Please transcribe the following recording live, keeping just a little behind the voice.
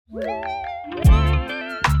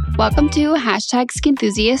Welcome to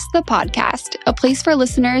 #Skinthusiasts, the podcast, a place for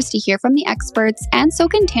listeners to hear from the experts and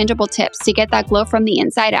soak in tangible tips to get that glow from the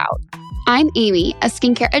inside out. I'm Amy, a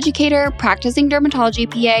skincare educator, practicing dermatology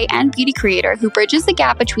PA, and beauty creator who bridges the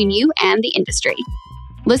gap between you and the industry.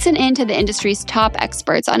 Listen in to the industry's top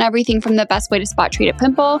experts on everything from the best way to spot treat a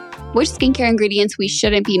pimple, which skincare ingredients we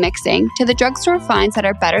shouldn't be mixing, to the drugstore finds that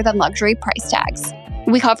are better than luxury price tags.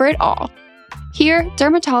 We cover it all. Here,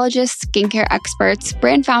 dermatologists, skincare experts,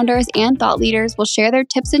 brand founders, and thought leaders will share their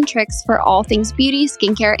tips and tricks for all things beauty,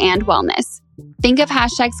 skincare, and wellness. Think of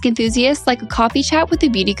 #Skinthusiasts like a coffee chat with the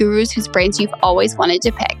beauty gurus whose brains you've always wanted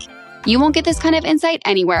to pick. You won't get this kind of insight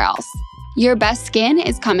anywhere else. Your best skin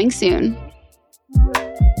is coming soon.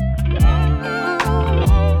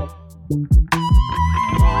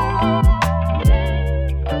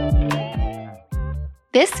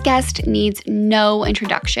 This guest needs no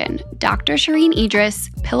introduction. Dr. Shereene Idriss,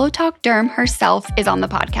 PILLOWTALKDERM herself, is on the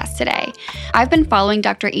podcast today. I've been following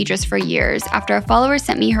Dr. Idriss for years after a follower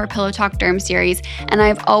sent me her PILLOWTALKDERM series, and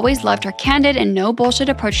I've always loved her candid and no bullshit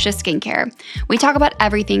approach to skincare. We talk about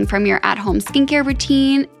everything from your at-home skincare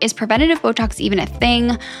routine, is preventative Botox even a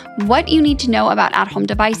thing, what you need to know about at-home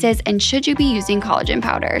devices, and should you be using collagen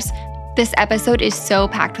powders. This episode is so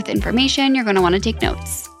packed with information, you're going to want to take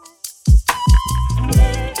notes.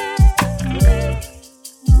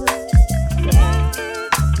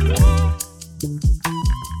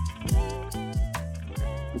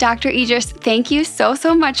 Dr. Idriss, thank you so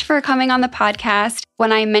much for coming on the podcast.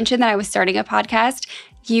 When I mentioned that I was starting a podcast,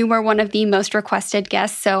 you were one of the most requested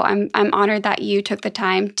guests, so I'm honored that you took the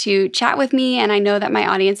time to chat with me, and I know that my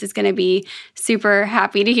audience is going to be super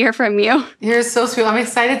happy to hear from you. You're so sweet. I'm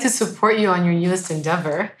excited to support you on your newest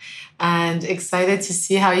endeavor and excited to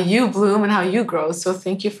see how you bloom and how you grow, so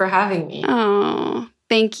thank you for having me. Oh,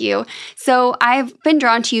 thank you. So I've been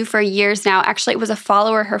drawn to you for years now. Actually, it was a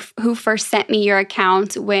follower who first sent me your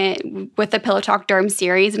account with the PILLOWTALKDERM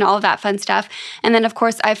series and all of that fun stuff. And then, of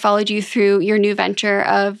course, I followed you through your new venture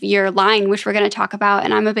of your line, which we're going to talk about,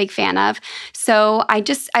 and I'm a big fan of. So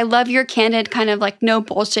I love your candid kind of like no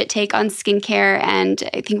bullshit take on skincare, and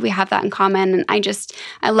I think we have that in common. And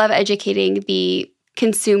I love educating the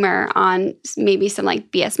consumer on maybe some like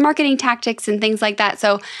BS marketing tactics and things like that.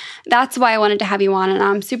 So that's why I wanted to have you on. And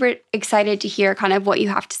I'm super excited to hear kind of what you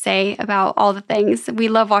have to say about all the things. We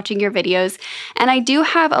love watching your videos. And I do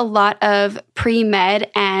have a lot of pre-med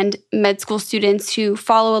and med school students who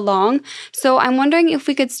follow along. So I'm wondering if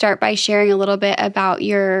we could start by sharing a little bit about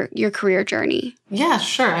your career journey. Yeah,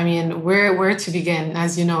 sure. I mean, where to begin?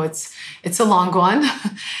 As you know, it's a long one.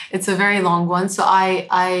 It's a very long one. So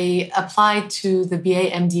I applied to the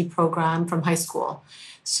BA MD program from high school.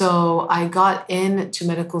 So I got into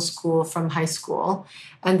medical school from high school,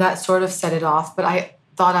 and that sort of set it off. But I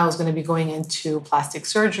thought I was going to be going into plastic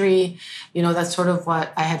surgery. You know, that's sort of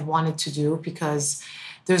what I had wanted to do, because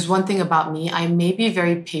there's one thing about me. I may be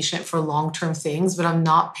very patient for long-term things, but I'm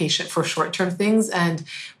not patient for short-term things. And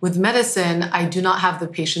with medicine, I do not have the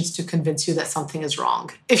patience to convince you that something is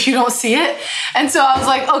wrong if you don't see it. And so I was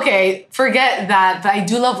like, okay, forget that. But I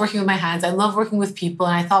do love working with my hands. I love working with people.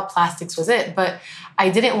 And I thought plastics was it. But I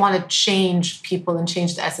didn't want to change people and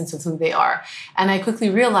change the essence of who they are. And I quickly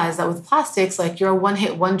realized that with plastics, like, you're a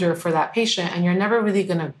one-hit wonder for that patient, and you're never really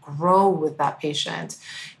going to grow with that patient,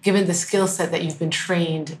 given the skill set that you've been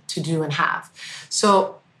trained to do and have.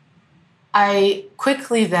 So I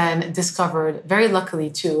quickly then discovered, very luckily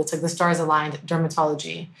too, it's like the stars aligned,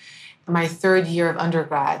 dermatology. My third year of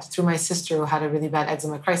undergrad, through my sister who had a really bad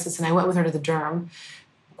eczema crisis, and I went with her to the derm,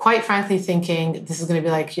 quite frankly thinking this is going to be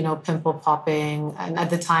like, you know, pimple popping. And at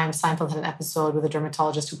the time, Seinfeld had an episode with a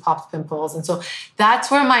dermatologist who popped pimples. And so that's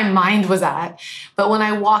where my mind was at. But when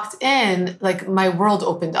I walked in, like, my world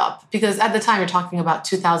opened up, because at the time, you're talking about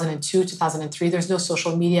 2002, 2003, there's no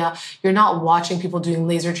social media. You're not watching people doing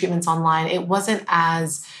laser treatments online. It wasn't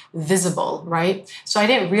as visible, right? So I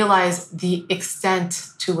didn't realize the extent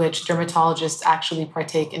to which dermatologists actually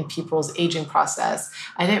partake in people's aging process.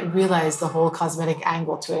 I didn't realize the whole cosmetic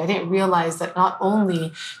angle to it. I didn't realize that not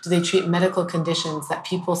only do they treat medical conditions that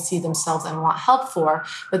people see themselves and want help for,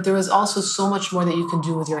 but there is also so much more that you can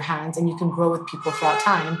do with your hands, and you can grow with people throughout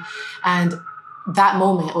time. And that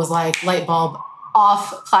moment was like light bulb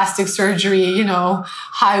off, plastic surgery, you know,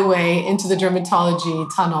 highway into the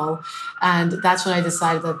dermatology tunnel. And that's when I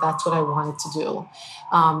decided that that's what I wanted to do.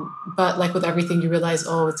 But like with everything, you realize,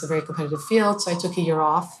 oh, it's a very competitive field. So I took a year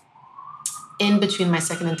off. In between my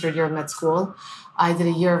second and third year of med school, I did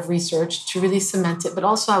a year of research to really cement it. But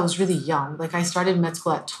also I was really young. Like, I started med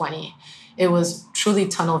school at 20. it was truly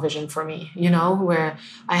tunnel vision for me, where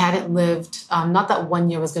I hadn't lived, not that 1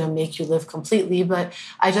 year was going to make you live completely, but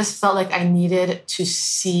I just felt like I needed to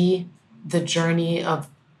see the journey of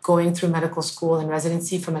going through medical school and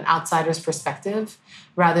residency from an outsider's perspective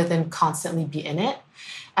rather than constantly be in it.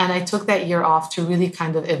 And I took that year off to really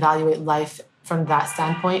kind of evaluate life from that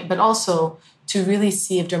standpoint, but also to really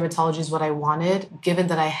see if dermatology is what I wanted, given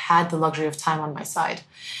that I had the luxury of time on my side.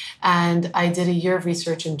 And I did a year of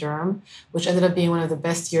research in derm, which ended up being one of the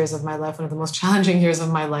best years of my life, one of the most challenging years of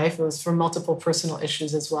my life. It was for multiple personal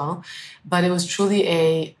issues as well. But it was truly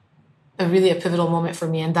a pivotal moment for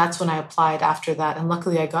me. And that's when I applied after that. And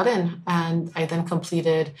luckily I got in. And I then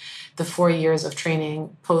completed the 4 years of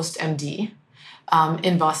training post-MD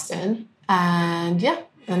in Boston. And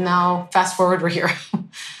now fast forward, we're here,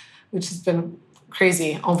 which has been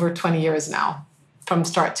crazy, over 20 years now from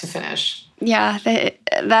start to finish. Yeah,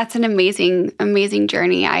 that's an amazing, amazing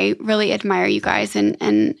journey. I really admire you guys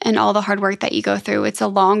and all the hard work that you go through. It's a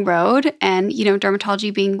long road, and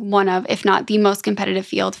dermatology being one of, if not the most competitive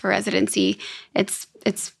field for residency, it's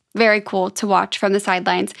very cool to watch from the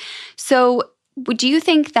sidelines. So, do you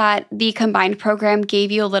think that the combined program gave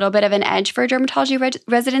you a little bit of an edge for dermatology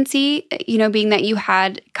residency? Being that you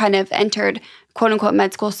had kind of entered quote unquote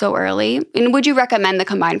med school so early? And would you recommend the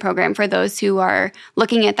combined program for those who are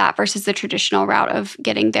looking at that versus the traditional route of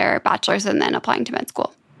getting their bachelor's and then applying to med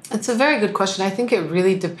school? It's a very good question. I think it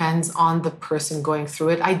really depends on the person going through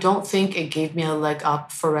it. I don't think it gave me a leg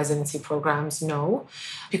up for residency programs, no,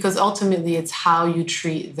 because ultimately it's how you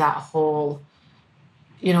treat that whole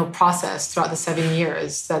process throughout the 7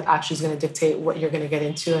 years that actually is going to dictate what you're going to get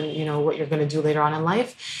into and, what you're going to do later on in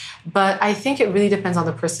life. But I think it really depends on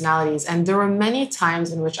the personalities. And there were many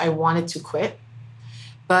times in which I wanted to quit,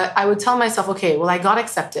 but I would tell myself, okay, well, I got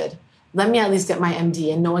accepted. Let me at least get my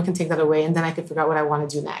MD and no one can take that away. And then I could figure out what I want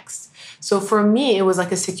to do next. So for me, it was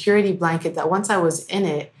like a security blanket that once I was in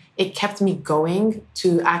it, it kept me going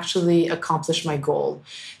to actually accomplish my goal.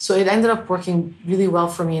 So it ended up working really well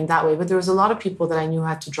for me in that way. But there was a lot of people that I knew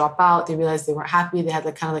had to drop out. They realized they weren't happy. They had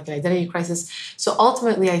an identity crisis. So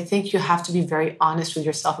ultimately, I think you have to be very honest with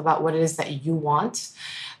yourself about what it is that you want.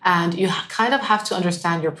 And you kind of have to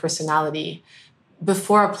understand your personality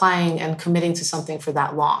before applying and committing to something for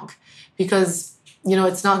that long. Because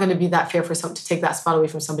it's not going to be that fair for someone to take that spot away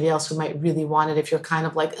from somebody else who might really want it if you're kind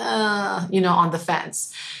of like, on the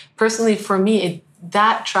fence. Personally, for me,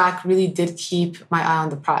 that track really did keep my eye on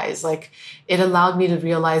the prize. Like, it allowed me to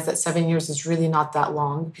realize that 7 years is really not that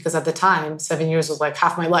long, because at the time, 7 years was like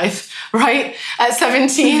half my life, right? At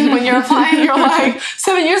 17, when you're applying, you're like,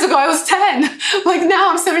 7 years ago, I was 10. Like,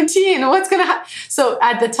 now I'm 17. What's going to happen? So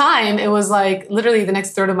at the time, it was like literally the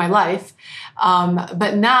next third of my life.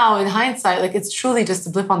 But now in hindsight, like, it's truly just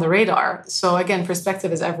a blip on the radar. So again,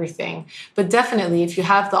 perspective is everything. But definitely, if you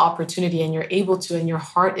have the opportunity and you're able to, and your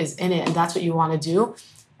heart is in it, and that's what you want to do,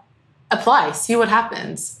 apply, see what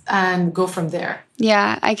happens, and go from there.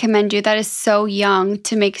 Yeah, I commend you. That is so young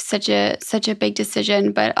to make such a big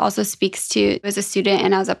decision, but also speaks to as a student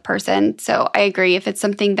and as a person. So I agree. If it's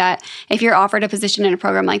something that, if you're offered a position in a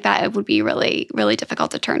program like that, it would be really, really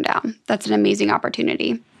difficult to turn down. That's an amazing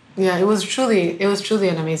opportunity. Yeah, it was truly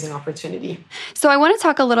an amazing opportunity. So I want to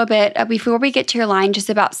talk a little bit before we get to your line just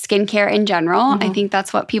about skincare in general. Mm-hmm. I think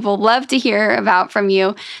that's what people love to hear about from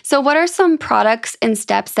you. So what are some products and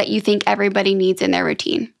steps that you think everybody needs in their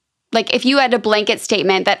routine? Like, if you had a blanket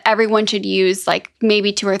statement that everyone should use, like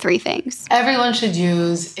maybe 2 or 3 things. Everyone should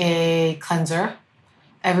use a cleanser.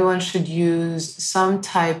 Everyone should use some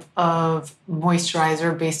type of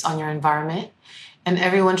moisturizer based on your environment. And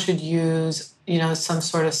everyone should use some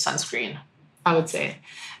sort of sunscreen, I would say.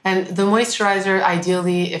 And the moisturizer,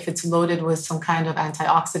 ideally, if it's loaded with some kind of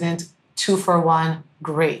antioxidant, 2 for 1,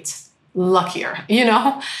 great. Luckier,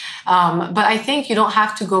 But I think you don't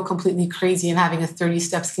have to go completely crazy in having a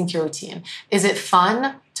 30-step skincare routine. Is it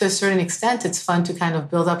fun? To a certain extent, it's fun to kind of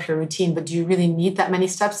build up your routine, but do you really need that many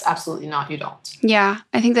steps? Absolutely not. You don't. Yeah,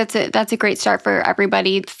 I think that's a great start for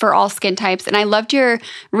everybody, for all skin types. And I loved your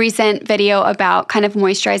recent video about kind of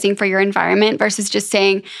moisturizing for your environment versus just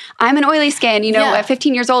saying, I'm an oily skin, at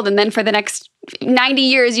 15 years old, and then for the next 90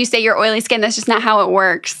 years, you say you're oily skin. That's just not how it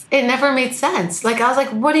works. It never made sense. Like, I was like,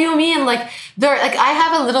 what do you mean? I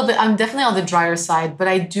have a little bit, I'm definitely on the drier side, but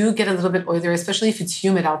I do get a little bit oilier, especially if it's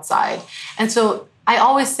humid outside. And so I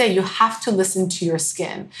always say you have to listen to your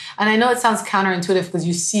skin. And I know it sounds counterintuitive because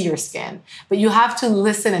you see your skin, but you have to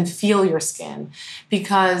listen and feel your skin,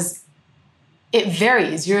 because It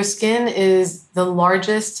varies. Your skin is the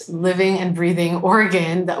largest living and breathing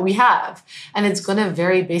organ that we have. And it's going to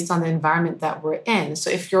vary based on the environment that we're in. So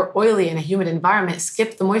if you're oily in a humid environment,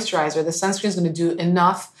 skip the moisturizer. The sunscreen is going to do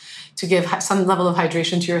enough to give some level of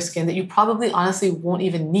hydration to your skin that you probably honestly won't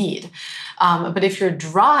even need. But if you're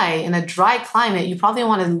dry in a dry climate, you probably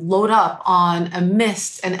want to load up on a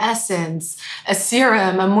mist, an essence, a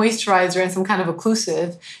serum, a moisturizer, and some kind of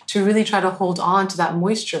occlusive to really try to hold on to that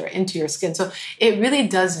moisture into your skin. So it really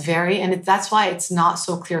does vary. And that's why it's not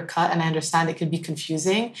so clear cut. And I understand it can be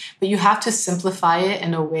confusing, but you have to simplify it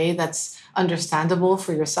in a way that's understandable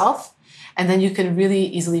for yourself. And then you can really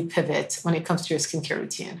easily pivot when it comes to your skincare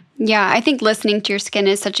routine. Yeah, I think listening to your skin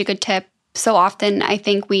is such a good tip. So often I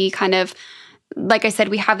think we kind of, like I said,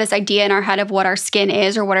 we have this idea in our head of what our skin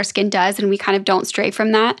is or what our skin does, and we kind of don't stray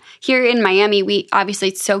from that. Here in Miami, we obviously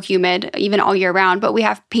it's so humid even all year round, but we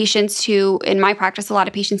have patients who, in my practice, a lot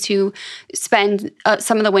of patients who spend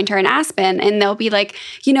some of the winter in Aspen, and they'll be like,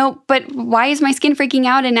 but why is my skin freaking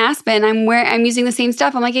out in Aspen? I'm using the same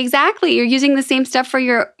stuff. I'm like, exactly. You're using the same stuff for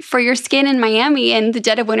your skin in Miami, and the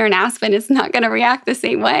dead of winter in Aspen is not going to react the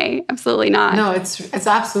same way. Absolutely not. No, it's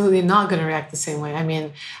absolutely not going to react the same way. I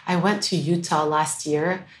mean, I went to Utah last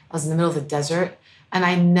year. I was in the middle of the desert, and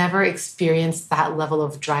I never experienced that level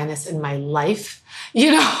of dryness in my life,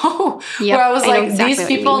 where I was like, exactly, these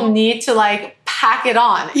people need to like pack it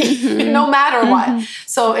on no matter what.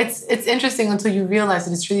 So it's interesting until you realize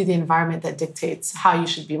that it's really the environment that dictates how you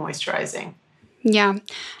should be moisturizing. Yeah,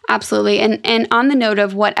 absolutely. And on the note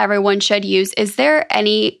of what everyone should use, is there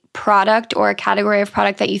any product or a category of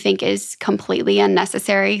product that you think is completely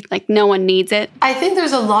unnecessary? Like no one needs it? I think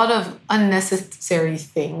there's a lot of unnecessary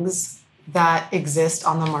things that exist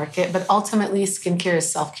on the market, but ultimately skincare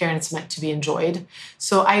is self-care and it's meant to be enjoyed.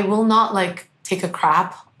 So I will not take a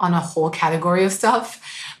crap on a whole category of stuff,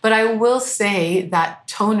 but I will say that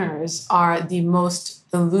toners are the most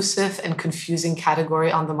elusive and confusing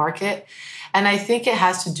category on the market. And I think it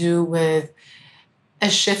has to do with a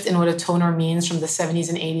shift in what a toner means from the 70s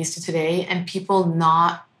and 80s to today, and people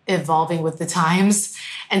not evolving with the times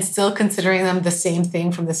and still considering them the same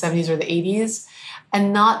thing from the 70s or the 80s,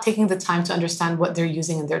 and not taking the time to understand what they're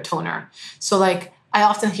using in their toner. So I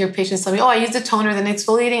often hear patients tell me, I use the toner, then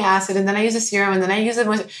exfoliating acid, and then I use a serum, and then I use it.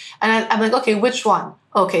 And I'm like, okay, which one?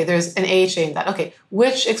 Okay, there's an AHA in that. Okay,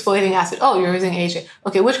 which exfoliating acid? Oh, you're using AHA.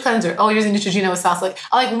 Okay, which cleanser? Oh, you're using Neutrogena with salicylic.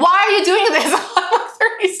 I'm like, why are you doing this? I'm like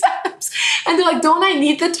 30 steps. And they're like, don't I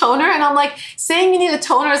need the toner? And I'm like, saying you need a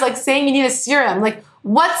toner is like saying you need a serum. Like,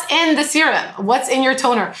 what's in the serum? What's in your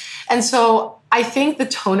toner? And so I think the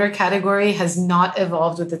toner category has not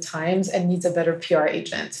evolved with the times and needs a better PR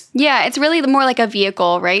agent. Yeah, it's really more like a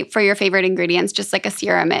vehicle, right, for your favorite ingredients, just like a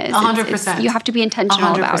serum is. 100%. You have to be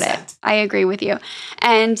intentional 100%. About it. I agree with you.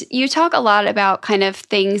 And you talk a lot about kind of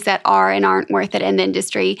things that are and aren't worth it in the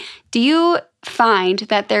industry. Do you find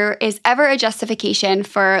that there is ever a justification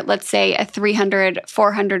for, let's say, a $300,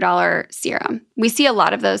 $400 serum? We see a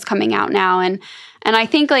lot of those coming out now, and I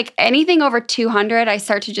think anything over $200, I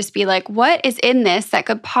start to just be like, what is in this that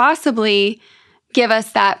could possibly give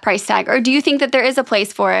us that price tag? Or do you think that there is a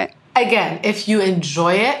place for it? Again, if you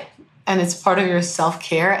enjoy it and it's part of your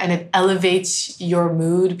self-care and it elevates your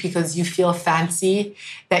mood because you feel fancy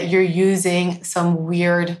that you're using some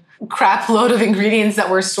weird crap load of ingredients that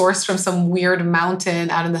were sourced from some weird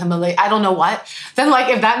mountain out in the Himalaya, I don't know what, then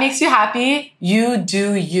if that makes you happy, you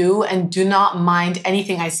do you and do not mind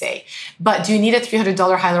anything I say. But do you need a $300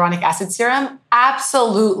 hyaluronic acid serum?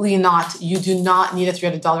 Absolutely not. You do not need a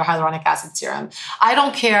 $300 hyaluronic acid serum. I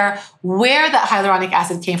don't care where that hyaluronic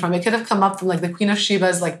acid came from. It could have come up from the Queen of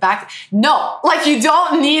Sheba's back. No, you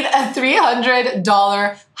don't need a $300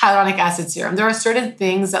 hyaluronic acid serum. There are certain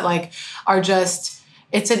things that are just,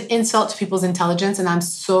 it's an insult to people's intelligence, and I'm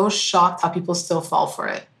so shocked how people still fall for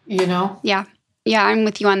it, Yeah, I'm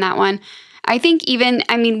with you on that one. I think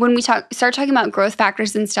when we start talking about growth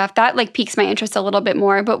factors and stuff, that piques my interest a little bit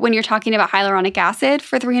more. But when you're talking about hyaluronic acid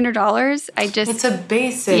for $300, it's a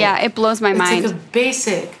basic. Yeah, it blows my mind. It's a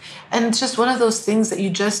basic. And it's just one of those things that you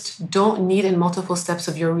just don't need in multiple steps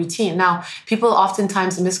of your routine. Now, people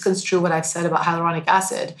oftentimes misconstrue what I've said about hyaluronic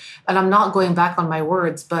acid, and I'm not going back on my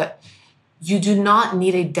words, but you do not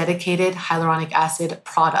need a dedicated hyaluronic acid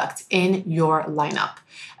product in your lineup.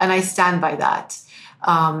 And I stand by that.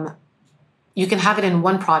 You can have it in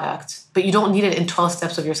one product, but you don't need it in 12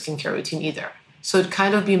 steps of your skincare routine either. So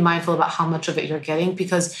kind of be mindful about how much of it you're getting,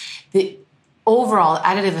 because the overall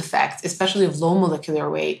additive effect, especially of low molecular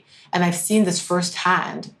weight, and I've seen this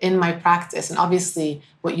firsthand in my practice, and obviously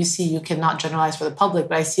what you see, you cannot generalize for the public,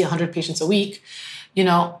 but I see 100 patients a week,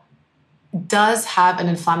 does have an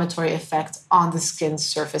inflammatory effect on the skin's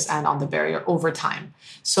surface and on the barrier over time.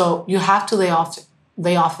 So you have to lay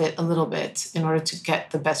off it a little bit in order to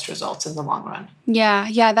get the best results in the long run.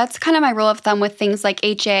 Yeah. That's kind of my rule of thumb with things like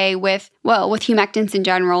HA, with humectants in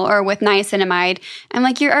general, or with niacinamide. I'm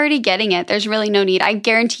like, you're already getting it. There's really no need. I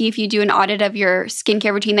guarantee if you do an audit of your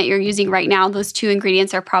skincare routine that you're using right now, those 2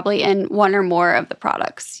 ingredients are probably in 1 or more of the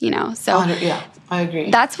products, So yeah, I agree.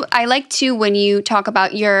 That's what I like too when you talk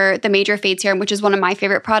about the Major Fade Serum, which is one of my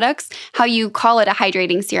favorite products, how you call it a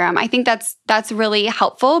hydrating serum. I think that's really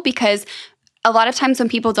helpful, because a lot of times when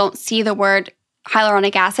people don't see the word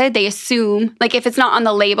hyaluronic acid, they assume, like if it's not on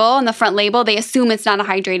the label, on the front label, they assume it's not a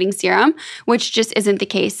hydrating serum, which just isn't the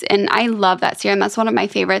case. And I love that serum. That's one of my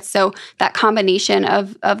favorites. So that combination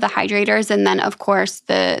of the hydrators, and then of course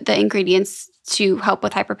the ingredients to help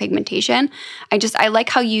with hyperpigmentation. I like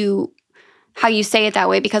how you say it that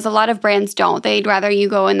way, because a lot of brands don't. They'd rather you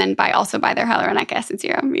go and then buy their hyaluronic acid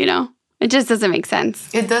serum, It just doesn't make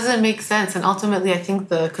sense. It doesn't make sense. And ultimately, I think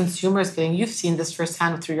the consumers you've seen this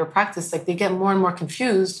firsthand through your practice, like they get more and more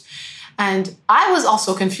confused. And I was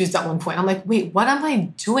also confused at one point. I'm like, wait, what am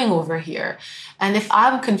I doing over here? And if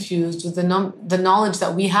I'm confused with the knowledge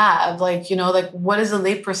that we have, what is a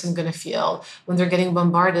layperson going to feel when they're getting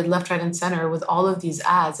bombarded left, right, and center with all of these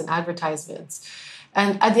ads and advertisements?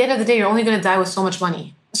 And at the end of the day, you're only going to die with so much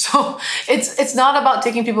money. So it's not about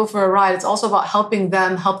taking people for a ride. It's also about helping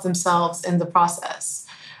them help themselves in the process,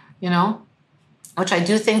 which I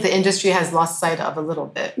do think the industry has lost sight of a little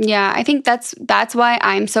bit. Yeah, I think that's why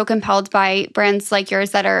I'm so compelled by brands like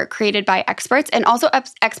yours that are created by experts, and also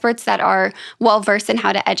experts that are well-versed in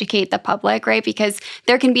how to educate the public, right? Because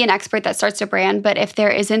there can be an expert that starts a brand, but if there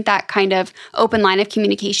isn't that kind of open line of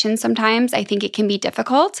communication sometimes, I think it can be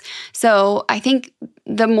difficult. So I think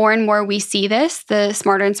the more and more we see this, the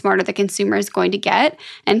smarter and smarter the consumer is going to get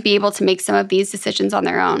and be able to make some of these decisions on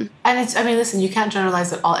their own. And listen, you can't generalize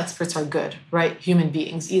that all experts are good, right? Human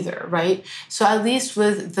beings either, right? So at least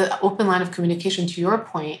with the open line of communication, to your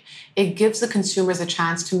point, it gives the consumers a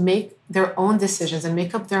chance to make their own decisions and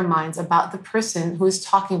make up their minds about the person who is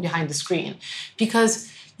talking behind the screen.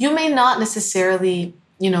 Because you may not necessarily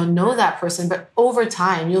know that person, but over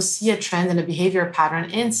time, you'll see a trend and a behavior pattern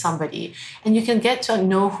in somebody, and you can get to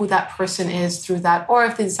know who that person is through that, or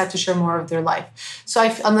if they decide to share more of their life. So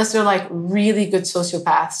unless they're like really good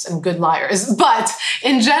sociopaths and good liars. But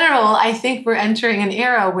in general, I think we're entering an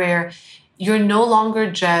era where you're no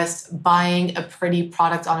longer just buying a pretty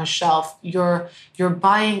product on a shelf. You're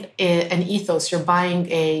buying an ethos. You're buying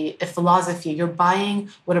a philosophy. You're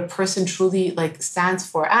buying what a person truly stands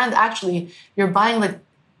for. And actually, you're buying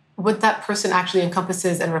what that person actually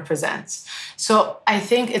encompasses and represents. So I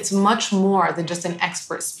think it's much more than just an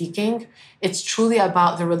expert speaking. It's truly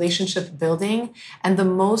about the relationship building. And the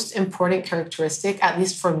most important characteristic, at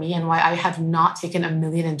least for me, and why I have not taken 1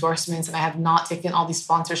 million endorsements and I have not taken all these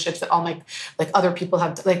sponsorships that all my other people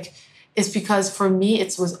have, is because for me,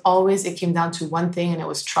 it came down to one thing, and it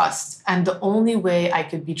was trust. And the only way I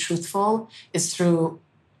could be truthful is through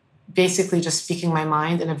basically just speaking my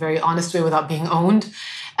mind in a very honest way without being owned.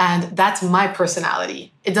 And that's my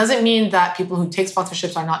personality. It doesn't mean that people who take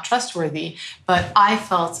sponsorships are not trustworthy, but I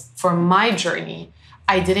felt for my journey,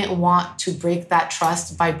 I didn't want to break that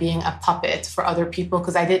trust by being a puppet for other people,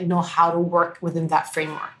 because I didn't know how to work within that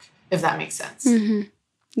framework, if that makes sense. Mm-hmm.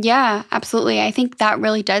 Yeah, absolutely. I think that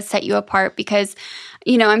really does set you apart, because,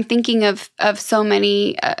 I'm thinking of so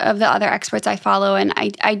many of the other experts I follow, and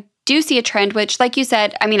I do see a trend, which, like you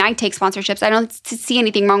said, I take sponsorships. I don't see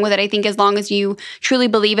anything wrong with it. I think as long as you truly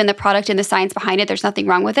believe in the product and the science behind it, there's nothing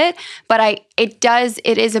wrong with it. But it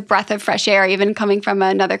is a breath of fresh air, even coming from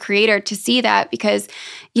another creator, to see that, because,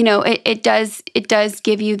 it does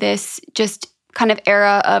give you this just kind of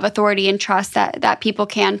era of authority and trust that people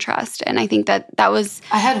can trust. And I think that was...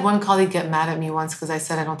 I had one colleague get mad at me once because I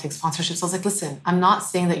said I don't take sponsorships. I was like, listen, I'm not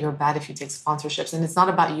saying that you're bad if you take sponsorships, and it's not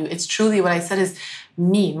about you. It's truly what I said is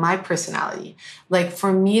me, my personality.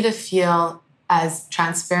 For me to feel as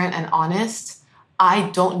transparent and honest,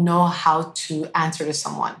 I don't know how to answer to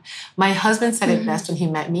someone. My husband said it best when he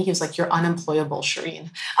met me. He was like, "You're unemployable,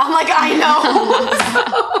 Shereene." I'm like, I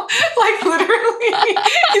know. Literally.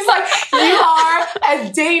 He's like, "You are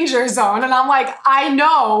a danger zone." And I'm like, I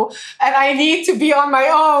know. And I need to be on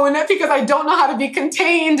my own because I don't know how to be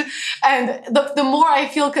contained. And the more I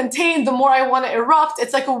feel contained, the more I want to erupt.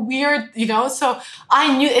 It's like a weird, so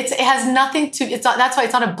I knew it has nothing to, that's why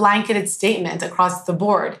it's not a blanketed statement across the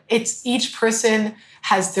board. It's each person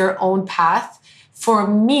has their own path. For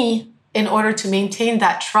me, in order to maintain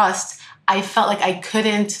that trust, I felt like I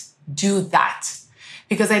couldn't do that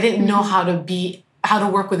because I didn't know how to be how to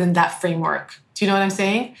work within that framework. Do you know what I'm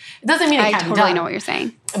saying? It doesn't mean it can't be done. I totally know what you're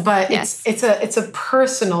saying. But yes. it's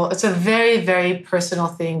a very, very personal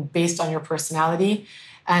thing based on your personality.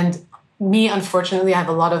 And me, unfortunately, I have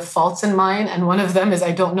a lot of faults in mine. And one of them is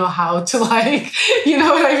I don't know how to you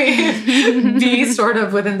know what I mean? Be sort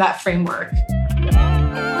of within that framework.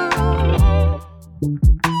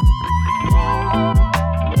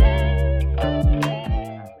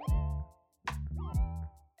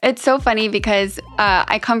 It's so funny because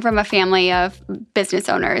I come from a family of business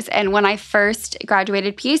owners. And when I first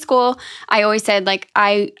graduated PA school, I always said,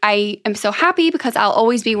 I am so happy because I'll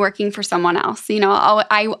always be working for someone else. You know,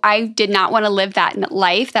 I did not want to live that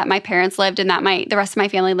life that my parents lived and that the rest of my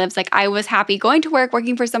family lives. I was happy going to work,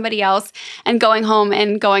 working for somebody else, and going home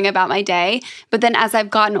and going about my day. But then as I've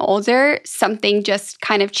gotten older, something just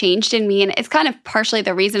kind of changed in me. And it's kind of partially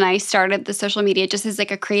the reason I started the social media, just as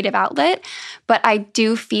a creative outlet. But I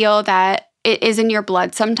do feel that it is in your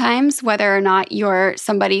blood sometimes, whether or not you're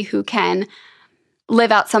somebody who can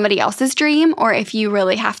live out somebody else's dream, or if you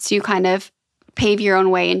really have to kind of pave your own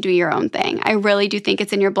way and do your own thing. I really do think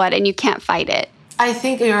it's in your blood and you can't fight it. I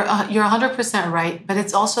think you're 100% right, but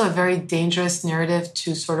it's also a very dangerous narrative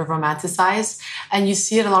to sort of romanticize. And you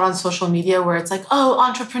see it a lot on social media where it's like, oh,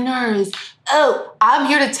 entrepreneurs. Oh, I'm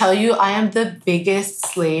here to tell you I am the biggest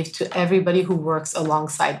slave to everybody who works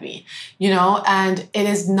alongside me, you know, and it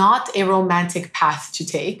is not a romantic path to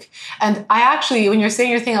take. And I actually, when you're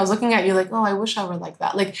saying your thing, I was looking at you like, oh, I wish I were like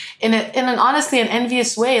that. In an honestly, an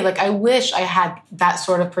envious way, I wish I had that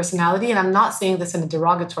sort of personality. And I'm not saying this in a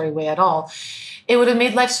derogatory way at all. It would have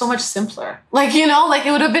made life so much simpler.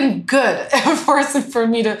 It would have been good for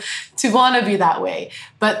me to want to be that way.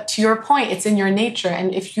 But to your point, it's in your nature.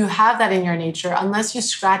 And if you have that in your nature, unless you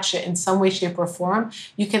scratch it in some way, shape, or form,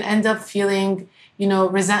 you can end up feeling,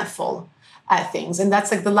 resentful at things. And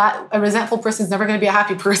that's a resentful person is never going to be a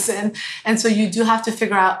happy person. And so you do have to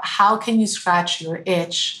figure out how can you scratch your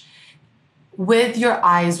itch with your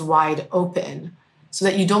eyes wide open, so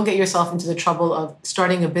that you don't get yourself into the trouble of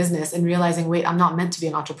starting a business and realizing, wait, I'm not meant to be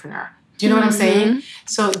an entrepreneur. Do you know what I'm saying?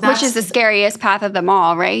 So which is the scariest path of them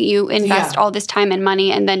all, right? You invest all this time and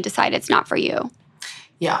money and then decide it's not for you.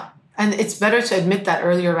 Yeah. And it's better to admit that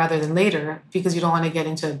earlier rather than later because you don't want to get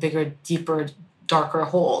into a bigger, deeper, darker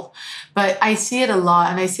hole. But I see it a lot.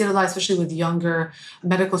 And I see it a lot, especially with younger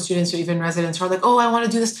medical students or even residents who are like, oh, I want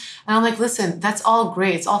to do this. And I'm like, listen, that's all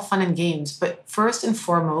great. It's all fun and games. But first and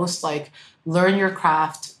foremost, learn your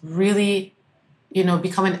craft, really,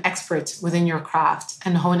 become an expert within your craft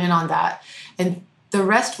and hone in on that. And the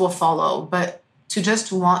rest will follow. But to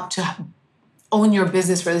just want to own your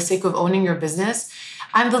business for the sake of owning your business,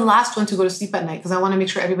 I'm the last one to go to sleep at night because I want to make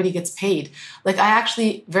sure everybody gets paid. I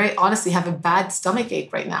actually, very honestly, have a bad stomach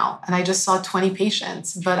ache right now. And I just saw 20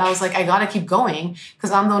 patients. But I was like, I got to keep going because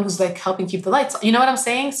I'm the one who's helping keep the lights on. You know what I'm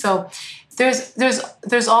saying? So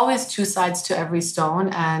there's always two sides to every stone.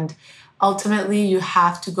 And ultimately, you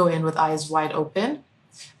have to go in with eyes wide open,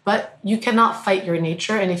 but you cannot fight your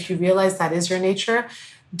nature. And if you realize that is your nature,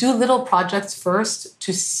 do little projects first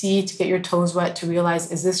to get your toes wet, to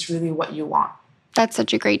realize, is this really what you want? That's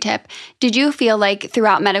such a great tip. Did you feel like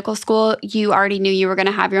throughout medical school, you already knew you were going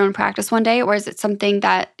to have your own practice one day, or is it something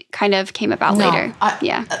that kind of came about later?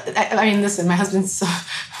 I mean, listen, my husband's,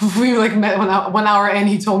 we met 1 hour in,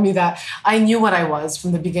 he told me that I knew what I was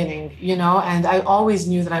from the beginning, and I always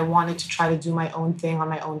knew that I wanted to try to do my own thing on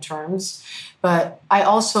my own terms. But I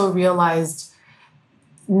also realized,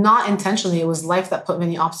 not intentionally, it was life that put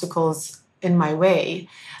many obstacles in my way,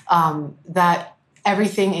 that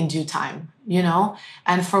everything in due time.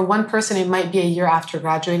 And for one person, it might be a year after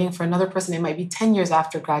graduating. For another person, it might be 10 years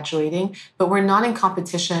after graduating. But we're not in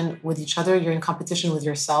competition with each other. You're in competition with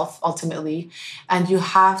yourself, ultimately. And you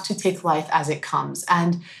have to take life as it comes.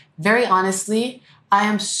 And very honestly, I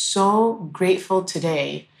am so grateful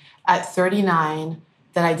today at 39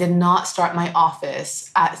 that I did not start my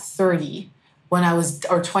office at 30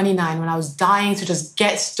 or 29 when I was dying to just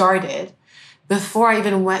get started, before I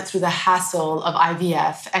even went through the hassle of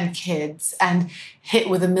IVF and kids and hit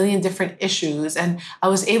with a million different issues. And I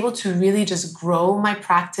was able to really just grow my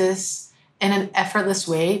practice in an effortless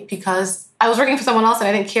way because I was working for someone else and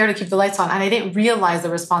I didn't care to keep the lights on. And I didn't realize the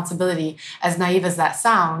responsibility, as naive as that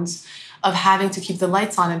sounds, of having to keep the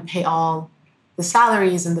lights on and pay all the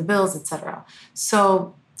salaries and the bills, etc.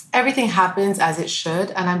 So everything happens as it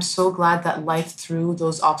should. And I'm so glad that life threw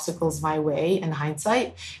those obstacles my way in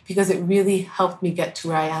hindsight, because it really helped me get to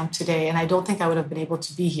where I am today. And I don't think I would have been able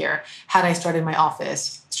to be here had I started my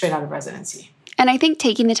office straight out of residency. And I think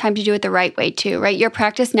taking the time to do it the right way too, right? Your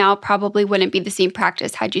practice now probably wouldn't be the same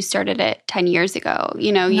practice had you started it 10 years ago.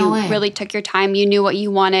 You know, No you way. really took your time. You knew what you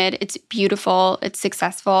wanted. It's beautiful. It's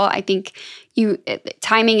successful. I think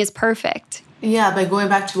timing is perfect. Yeah, but going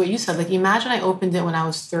back to what you said, like imagine I opened it when I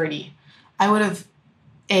was 30. I would have,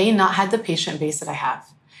 A, not had the patient base that I have.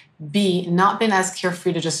 B, not been as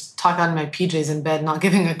carefree to just talk out in my PJs in bed, not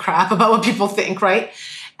giving a crap about what people think, right?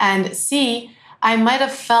 And C, I might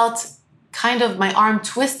have felt kind of my arm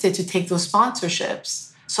twisted to take those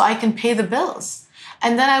sponsorships so I can pay the bills.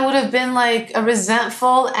 And then I would have been like a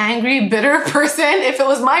resentful, angry, bitter person if it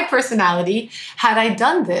was my personality had I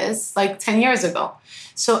done this like 10 years ago.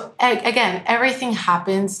 So again, everything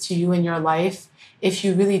happens to you in your life if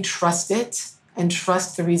you really trust it and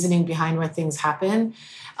trust the reasoning behind why things happen.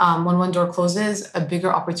 When one door closes, a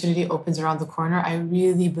bigger opportunity opens around the corner. I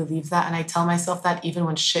really believe that. And I tell myself that even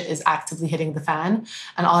when shit is actively hitting the fan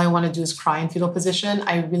and all I want to do is cry in fetal position,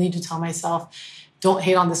 I really do tell myself, don't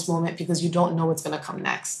hate on this moment because you don't know what's going to come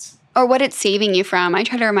next. Or what it's saving you from. I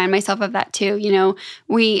try to remind myself of that too. You know,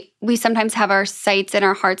 we sometimes have our sights and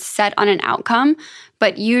our hearts set on an outcome,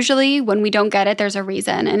 but usually when we don't get it, there's a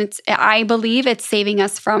reason. And I believe it's saving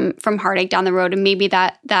us from heartache down the road. And maybe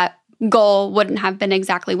that goal wouldn't have been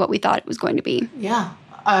exactly what we thought it was going to be. Yeah,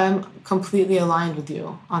 I'm completely aligned with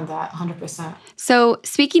you on that, 100%. So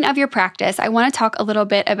speaking of your practice, I want to talk a little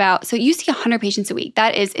bit about, so you see 100 patients a week.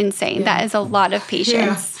 That is insane. Yeah. That is a lot of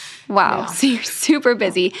patients. Yeah. Wow. Yeah. So you're super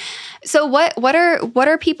busy. So what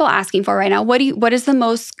are people asking for right now? What is the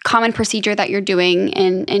most common procedure that you're doing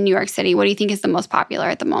in New York City? What do you think is the most popular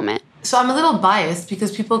at the moment? So I'm a little biased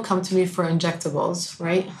because people come to me for injectables,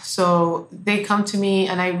 right? So they come to me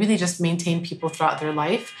and I really just maintain people throughout their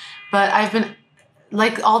life. But I've been,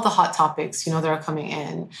 like all the hot topics, that are coming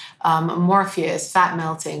in, Morpheus, fat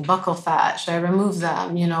melting, buccal fat, should I remove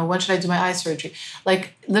them? When should I do my eye surgery?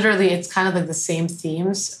 Like literally it's kind of like the same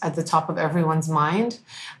themes at the top of everyone's mind.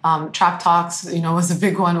 Trap talks, was a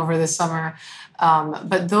big one over the summer.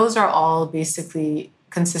 But those are all basically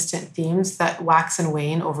consistent themes that wax and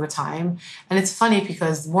wane over time. And it's funny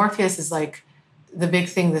because Morpheus is like the big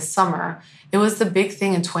thing this summer. It was the big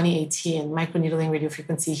thing in 2018, microneedling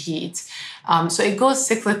radiofrequency heat. So it goes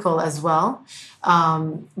cyclical as well.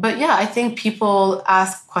 But yeah, I think people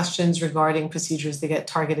ask questions regarding procedures they get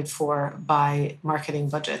targeted for by marketing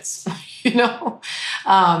budgets,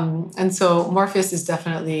 And so Morpheus is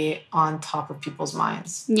definitely on top of people's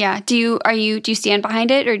minds. Yeah. Do you stand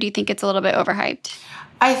behind it or do you think it's a little bit overhyped?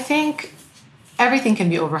 I think everything can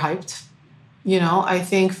be overhyped. I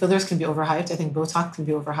think fillers can be overhyped. I think Botox can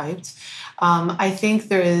be overhyped. I think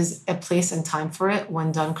there is a place and time for it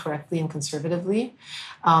when done correctly and conservatively.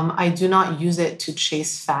 I do not use it to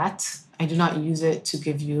chase fat. I do not use it to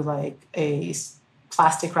give you like a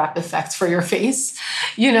plastic wrap effect for your face,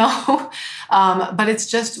 but it's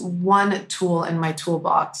just one tool in my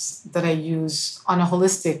toolbox that I use on a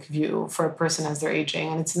holistic view for a person as they're aging.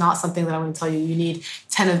 And it's not something that I'm going to tell you need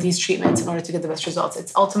 10 of these treatments in order to get the best results.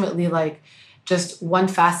 It's ultimately like just one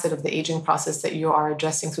facet of the aging process that you are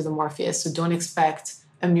addressing through the Morpheus. So don't expect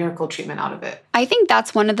a miracle treatment out of it. I think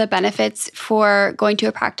that's one of the benefits for going to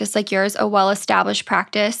a practice like yours, a well-established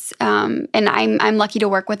practice. And I'm lucky to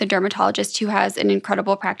work with a dermatologist who has an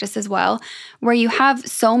incredible practice as well, where you have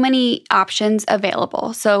so many options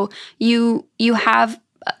available. So you have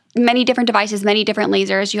many different devices, many different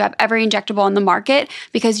lasers. You have every injectable on the market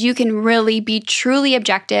because you can really be truly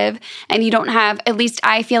objective and you don't have, at least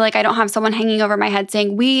I feel like I don't have someone hanging over my head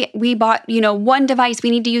saying, we bought, one device,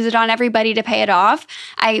 we need to use it on everybody to pay it off.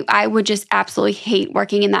 I would just absolutely hate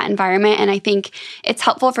working in that environment. And I think it's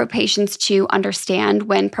helpful for patients to understand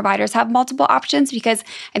when providers have multiple options because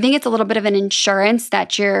I think it's a little bit of an insurance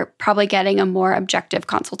that you're probably getting a more objective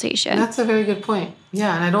consultation. That's a very good point.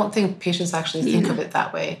 Yeah, and I don't think patients actually think of it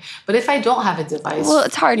that way. But if I don't have a device, well,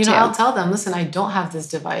 it's hard to. I'll tell them, listen, I don't have this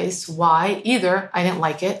device. Why? Either I didn't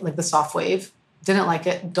like it, like the soft wave, didn't like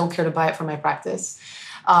it, don't care to buy it for my practice.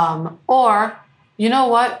 Or, you know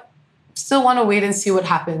what? Still want to wait and see what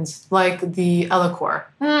happens, like the Ellacor.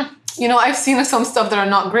 I've seen some stuff that are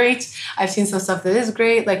not great. I've seen some stuff that is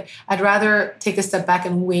great. Like, I'd rather take a step back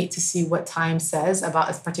and wait to see what time says about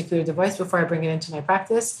a particular device before I bring it into my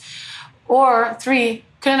practice. Or 3,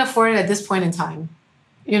 couldn't afford it at this point in time,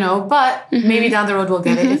 but maybe down the road we'll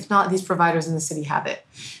get it. If not, these providers in the city have it.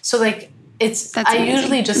 So like I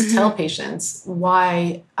usually just tell patients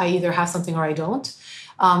why I either have something or I don't.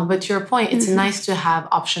 But to your point, it's nice to have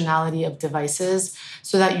optionality of devices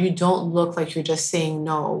so that you don't look like you're just saying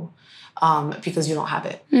no. because you don't have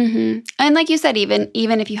it. And like you said, even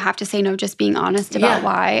if you have to say no, just being honest about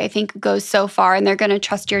why, I think goes so far, and they're going to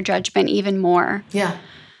trust your judgment even more. Yeah.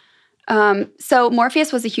 So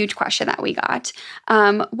Morpheus was a huge question that we got.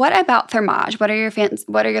 What about Thermage? What are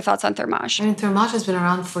your thoughts on Thermage? I mean, Thermage has been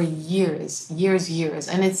around for years.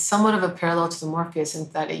 And it's somewhat of a parallel to the Morpheus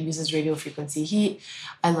in that it uses radio frequency heat.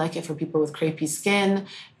 I like it for people with crepey skin.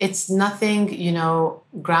 It's nothing,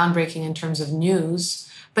 groundbreaking in terms of news,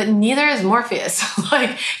 but neither is Morpheus.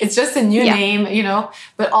 Like, it's just a new name,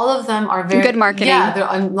 but all of them are very good marketing. Yeah, they're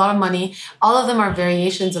a lot of money. All of them are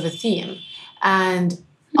variations of a theme. And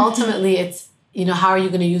ultimately, it's, how are you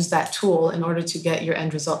going to use that tool in order to get your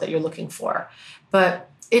end result that you're looking for? But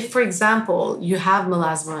if, for example, you have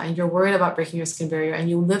melasma and you're worried about breaking your skin barrier and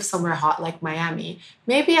you live somewhere hot like Miami,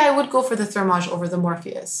 maybe I would go for the Thermage over the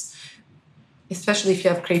Morpheus, especially if you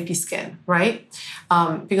have crepey skin, right?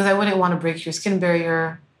 Because I wouldn't want to break your skin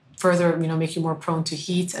barrier further, make you more prone to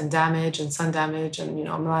heat and damage and sun damage and,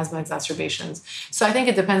 melasma exacerbations. So I think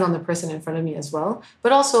it depends on the person in front of me as well.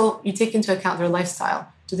 But also you take into account their lifestyle.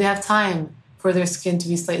 Do they have time for their skin to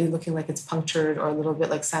be slightly looking like it's punctured or a little bit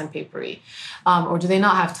like sandpapery? Or do they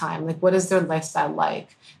not have time? Like, what is their lifestyle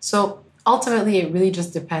like? So ultimately, it really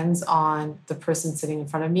just depends on the person sitting in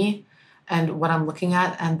front of me and what I'm looking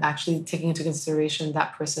at, and actually taking into consideration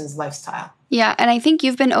that person's lifestyle. Yeah, and I think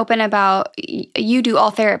you've been open about, you do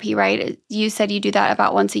all therapy, right? You said you do that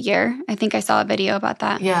about once a year. I think I saw a video about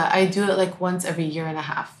that. Yeah, I do it like once every year and a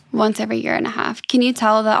half. Once every year and a half. Can you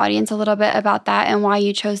tell the audience a little bit about that and why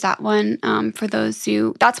you chose that one for those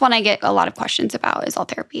who... That's one I get a lot of questions about, is all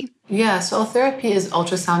therapy. Yeah, so all therapy is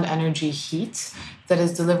ultrasound energy heat that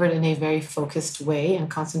is delivered in a very focused way and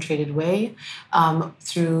concentrated way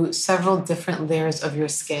through several different layers of your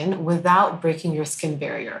skin without breaking your skin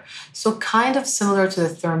barrier. So kind of similar to the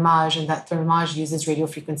Thermage, in that Thermage uses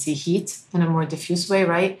radiofrequency heat in a more diffuse way,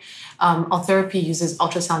 right? All therapy uses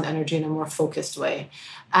ultrasound energy in a more focused way.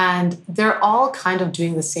 And they're all kind of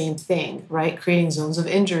doing the same thing, right? Creating zones of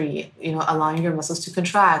injury, allowing your muscles to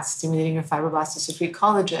contract, stimulating your fibroblasts to secrete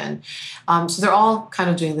collagen. So they're all kind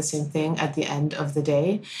of doing the same thing at the end of the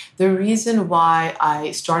day. The reason why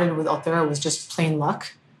I started with Ulthera was just plain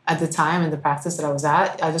luck at the time in the practice that I was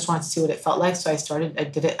at. I just wanted to see what it felt like. So I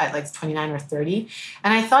did it at like 29 or 30.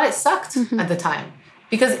 And I thought it sucked at the time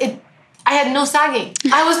because I had no sagging.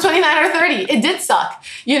 I was 29 or 30. It did suck.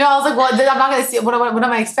 I was like, well, I'm not going to see it. What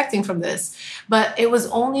am I expecting from this? But it was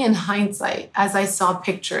only in hindsight, as I saw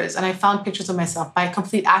pictures, and I found pictures of myself by a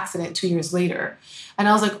complete accident 2 years later. And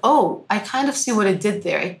I was like, oh, I kind of see what it did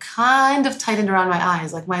there. It kind of tightened around my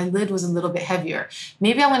eyes. Like my lid was a little bit heavier.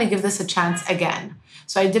 Maybe I'm going to give this a chance again.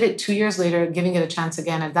 So I did it 2 years later, giving it a chance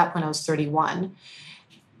again. At that point, I was 31.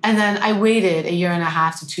 And then I waited a year and a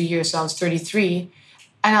half to 2 years. So I was 33.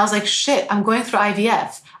 And I was like, shit, I'm going through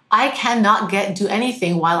IVF. I cannot do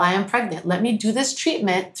anything while I am pregnant. Let me do this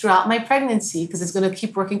treatment throughout my pregnancy because it's going to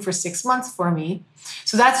keep working for 6 months for me.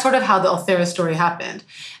 So that's sort of how the Ulthera story happened.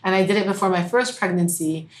 And I did it before my first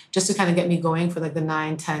pregnancy just to kind of get me going for like the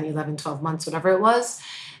 9, 10, 11, 12 months, whatever it was.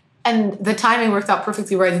 And the timing worked out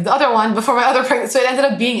perfectly where I did the other one before my other pregnancy. So it ended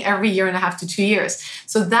up being every year and a half to 2 years.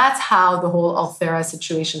 So that's how the whole Ulthera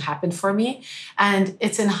situation happened for me. And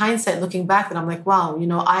it's in hindsight, looking back, that I'm like, wow,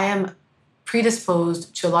 I am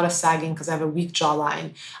predisposed to a lot of sagging because I have a weak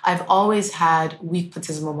jawline. I've always had weak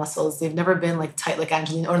platysmal muscles. They've never been like tight like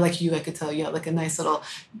Angelina, or like you, I could tell you have like a nice little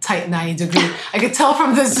tight 90 degree. I could tell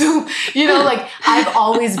from the Zoom, like I've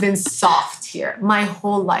always been soft here my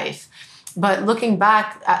whole life. But looking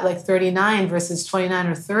back at like 39 versus 29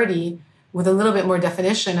 or 30 with a little bit more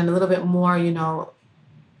definition and a little bit more,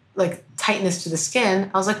 like tightness to the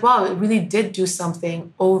skin, I was like, wow, it really did do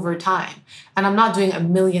something over time. And I'm not doing a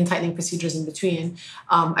million tightening procedures in between.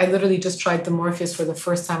 I literally just tried the Morpheus for the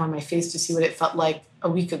first time on my face to see what it felt like a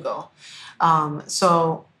week ago.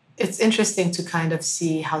 So it's interesting to kind of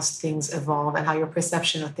see how things evolve and how your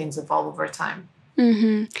perception of things evolve over time.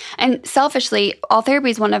 Mm-hmm. And selfishly, all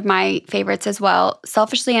therapy is one of my favorites as well.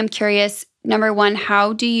 Selfishly, I'm curious, number one,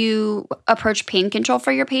 how do you approach pain control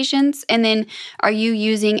for your patients? And then are you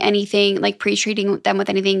using anything, like pre-treating them with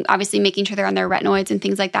anything, obviously making sure they're on their retinoids and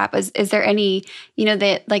things like that. But is there any,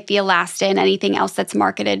 the elastin, anything else that's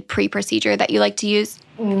marketed pre-procedure that you like to use?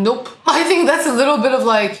 Nope. I think that's a little bit of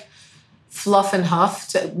like fluff and huff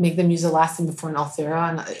to make them use elastin before an Ulthera.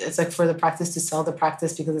 And it's like for the practice to sell the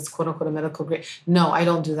practice because it's quote unquote a medical grade. No, I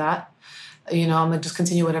don't do that. I'm like, just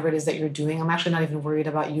continue whatever it is that you're doing. I'm actually not even worried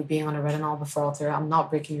about you being on a retinol before Ulthera. I'm not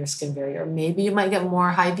breaking your skin barrier. Maybe you might get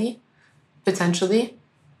more high B, potentially.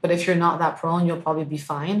 But if you're not that prone, you'll probably be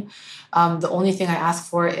fine. The only thing I ask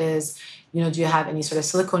for is do you have any sort of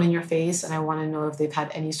silicone in your face? And I want to know if they've had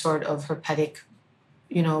any sort of herpetic,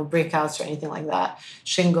 breakouts or anything like that.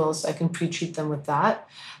 Shingles, I can pre-treat them with that.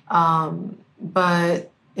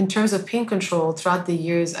 But in terms of pain control, throughout the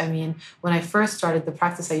years, when I first started the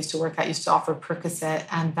practice I used to work at, used to offer Percocet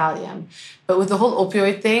and Valium. But with the whole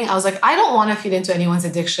opioid thing, I was like, I don't want to feed into anyone's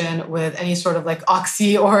addiction with any sort of like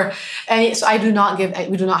Oxy or any. So we do not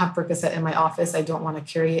have Percocet in my office. I don't want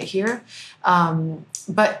to carry it here.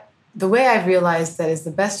 But the way I've realized that is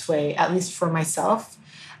the best way, at least for myself,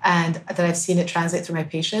 and that I've seen it translate through my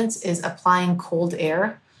patients, is applying cold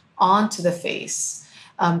air onto the face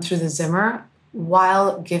through the Zimmer,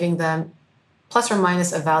 while giving them plus or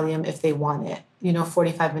minus a Valium if they want it,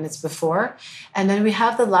 45 minutes before. And then we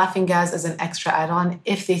have the laughing gas as an extra add-on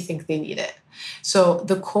if they think they need it. So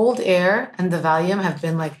the cold air and the Valium have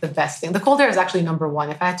been like the best thing. The cold air is actually number one.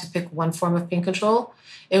 If I had to pick one form of pain control,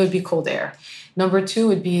 it would be cold air. Number two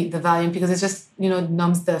would be the Valium because it just,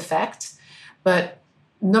 numbs the effect. But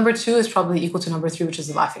number two is probably equal to number three, which is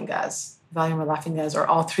the laughing gas. Valium or laughing gas, or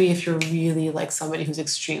all three if you're really like somebody who's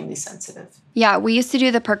extremely sensitive. Yeah, we used to do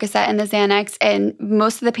the Percocet and the Xanax, and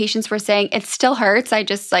most of the patients were saying, it still hurts. I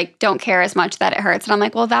just don't care as much that it hurts. And I'm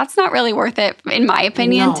like, well, that's not really worth it, in my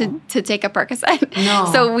opinion, to take a Percocet. No.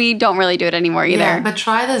 So we don't really do it anymore either. Yeah, but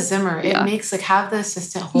try the Zimmer. It makes have the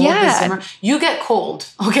assistant hold the Zimmer. You get cold,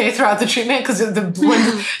 throughout the treatment because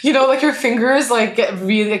your fingers get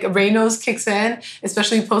really, Raynaud's kicks in,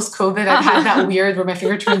 especially post-COVID. I've had that weird where my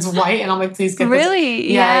finger turns white and I'm like, please get this.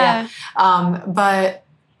 Really? Yeah. But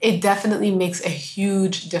it definitely makes a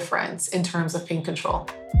huge difference in terms of pain control.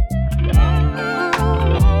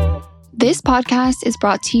 This podcast is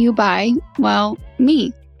brought to you by,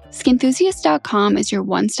 me. Skinthusiast.com is your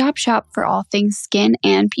one-stop shop for all things skin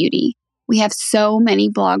and beauty. We have so many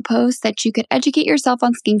blog posts that you could educate yourself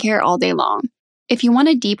on skincare all day long. If you want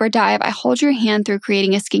a deeper dive, I hold your hand through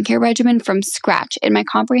creating a skincare regimen from scratch in my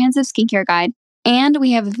comprehensive skincare guide. And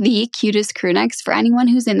we have the cutest crew necks for anyone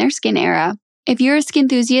who's in their skin era. If you're a skin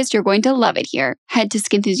enthusiast, you're going to love it here. Head to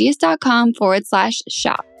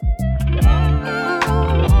skinthusiast.com/shop.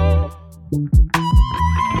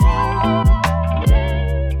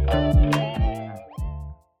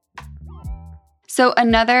 So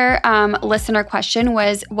another listener question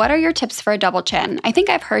was, what are your tips for a double chin? I think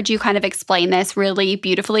I've heard you kind of explain this really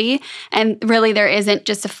beautifully. And really, there isn't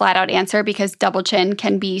just a flat out answer because double chin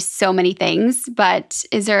can be so many things. But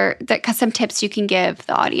is there some tips you can give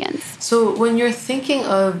the audience? So when you're thinking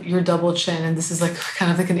of your double chin, and this is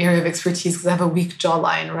kind of like an area of expertise because I have a weak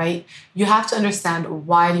jawline, right? You have to understand,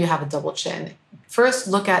 why do you have a double chin? First,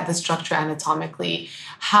 look at the structure anatomically.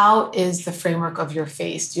 How is the framework of your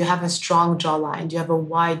face? Do you have a strong jawline? Do you have a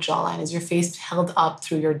wide jawline? Is your face held up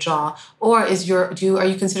through your jaw? Or are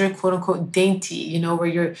you considered quote unquote dainty, where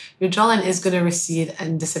your jawline is going to recede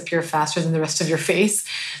and disappear faster than the rest of your face?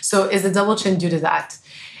 So is the double chin due to that?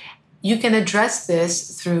 You can address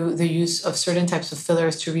this through the use of certain types of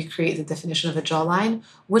fillers to recreate the definition of a jawline,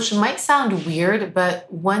 which might sound weird,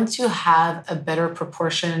 but once you have a better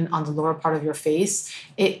proportion on the lower part of your face,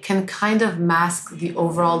 it can kind of mask the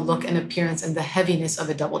overall look and appearance and the heaviness of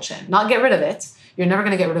a double chin. Not get rid of it. You're never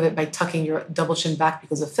going to get rid of it by tucking your double chin back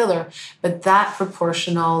because of filler, but that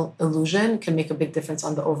proportional illusion can make a big difference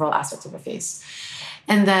on the overall aspect of a face.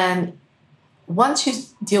 And then once you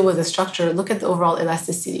deal with the structure, look at the overall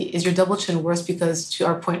elasticity. Is your double chin worse because, to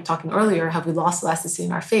our point talking earlier, have we lost elasticity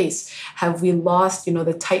in our face? Have we lost,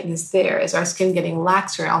 the tightness there? Is our skin getting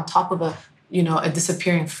laxer on top of a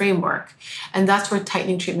disappearing framework? And that's where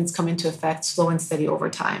tightening treatments come into effect, slow and steady over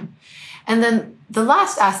time. And then the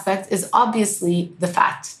last aspect is obviously the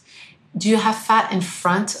fat. Do you have fat in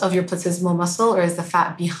front of your platysmal muscle, or is the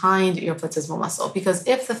fat behind your platysmal muscle? Because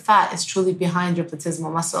if the fat is truly behind your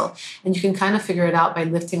platysmal muscle, and you can kind of figure it out by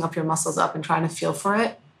lifting up your muscles up and trying to feel for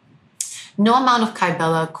it, no amount of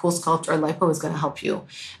Kybella, CoolSculpt, or lipo is going to help you.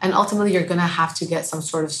 And ultimately, you're going to have to get some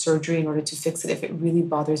sort of surgery in order to fix it if it really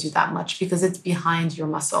bothers you that much, because it's behind your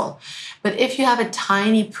muscle. But if you have a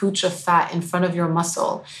tiny pooch of fat in front of your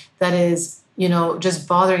muscle that is just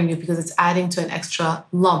bothering you because it's adding to an extra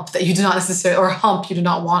lump that you do not necessarily, or hump you do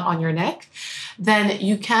not want on your neck, then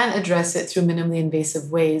you can address it through minimally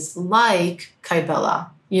invasive ways like Kybella,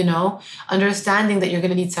 understanding that you're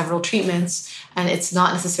going to need several treatments and it's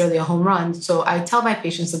not necessarily a home run. So I tell my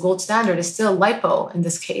patients the gold standard is still lipo in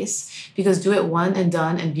this case, because do it one and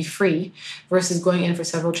done and be free versus going in for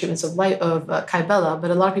several treatments of Kybella.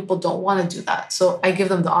 But a lot of people don't want to do that. So I give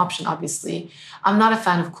them the option, obviously. I'm not a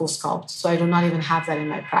fan of CoolSculpt, so I do not even have that in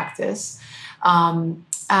my practice.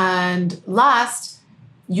 And last,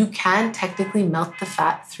 you can technically melt the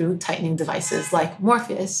fat through tightening devices like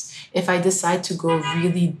Morpheus if I decide to go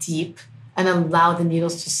really deep and allow the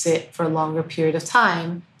needles to sit for a longer period of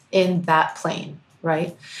time in that plane,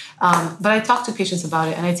 right? But I talk to patients about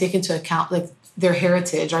it and I take into account like their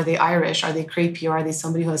heritage. Are they Irish? Are they crepey? Or are they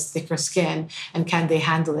somebody who has thicker skin? And can they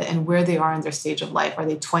handle it? And where they are in their stage of life. Are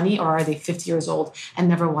they 20 or are they 50 years old and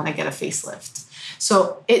never want to get a facelift?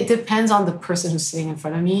 So it depends on the person who's sitting in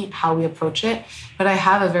front of me, how we approach it. But I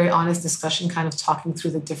have a very honest discussion kind of talking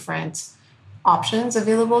through the different options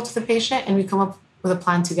available to the patient, and we come up with a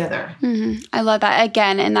plan together. Mm-hmm. I love that.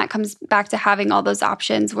 Again, and that comes back to having all those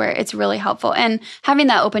options where it's really helpful and having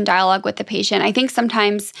that open dialogue with the patient. I think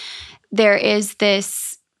sometimes there is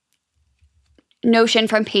this notion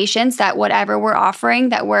from patients that whatever we're offering,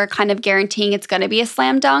 that we're kind of guaranteeing it's going to be a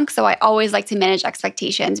slam dunk. So I always like to manage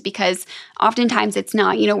expectations because oftentimes it's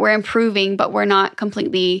not. You know, we're improving, but we're not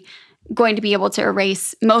completely going to be able to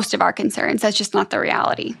erase most of our concerns. That's just not the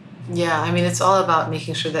reality. Yeah, I mean, it's all about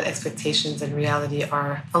making sure that expectations and reality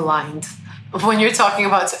are aligned when you're talking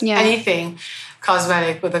about anything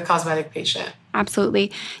cosmetic with a cosmetic patient.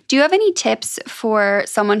 Absolutely. Do you have any tips for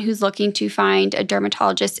someone who's looking to find a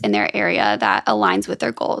dermatologist in their area that aligns with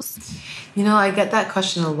their goals? You know, I get that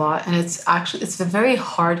question a lot, and it's a very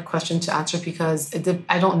hard question to answer because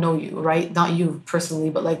I don't know you, right? Not you personally,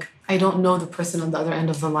 but like I don't know the person on the other end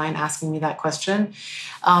of the line asking me that question.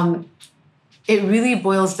 It really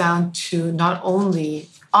boils down to not only,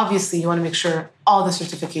 obviously, you want to make sure all the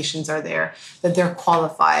certifications are there, that they're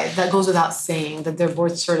qualified. That goes without saying, that they're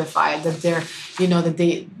board certified, that they're, you know, that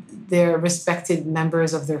they're respected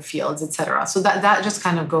members of their fields, etc. So that just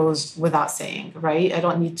kind of goes without saying, right? I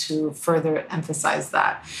don't need to further emphasize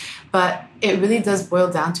that. But it really does boil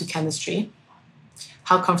down to chemistry.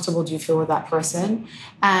 How comfortable do you feel with that person?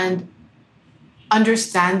 And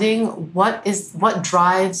understanding what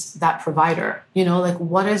drives that provider, you know, like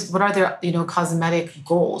what are their, you know, cosmetic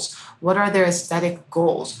goals? What are their aesthetic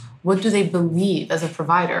goals? What do they believe as a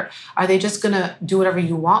provider? Are they just going to do whatever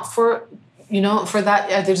you want for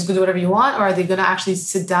that? Are they just going to do whatever you want? Or are they going to actually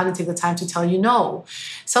sit down and take the time to tell you no?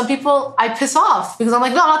 Some people I piss off because I'm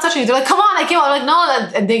like, no, I'm not touching you. They're like, come on, I came out. I'm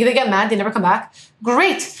like, no, and they get mad. They never come back.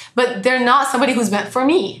 Great. But they're not somebody who's meant for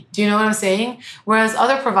me. Do you know what I'm saying? Whereas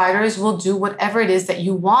other providers will do whatever it is that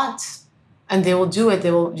you want. And they will do it.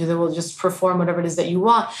 They will just perform whatever it is that you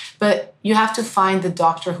want. But you have to find the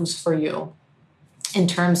doctor who's for you in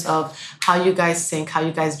terms of how you guys sync, how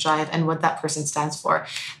you guys jive, and what that person stands for.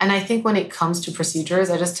 And I think when it comes to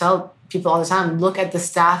procedures, I just tell people all the time, look at the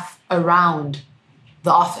staff around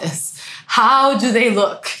the office. How do they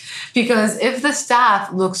look? Because if the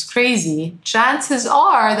staff looks crazy, chances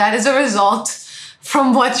are that is a result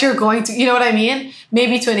from what you're going to, you know what I mean?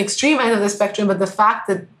 Maybe to an extreme end of the spectrum, but the fact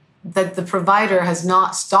that the provider has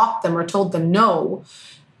not stopped them or told them no,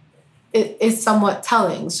 it is somewhat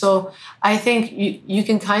telling. So I think you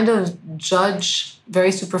can kind of judge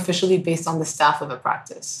very superficially based on the staff of a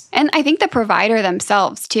practice. And I think the provider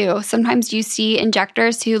themselves too. Sometimes you see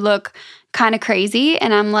injectors who look kind of crazy,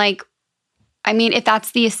 and I'm like, I mean, if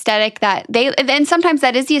that's the aesthetic then sometimes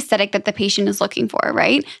that is the aesthetic that the patient is looking for,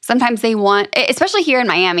 right? Sometimes they want, especially here in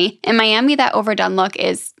Miami. In Miami, that overdone look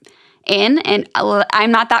is in, and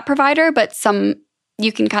I'm not that provider, but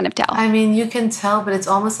you can kind of tell. I mean, you can tell, but it's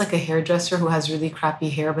almost like a hairdresser who has really crappy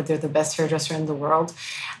hair, but they're the best hairdresser in the world.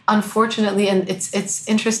 Unfortunately, and it's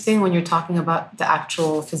interesting when you're talking about the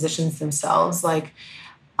actual physicians themselves. Like,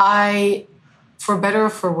 I, for better or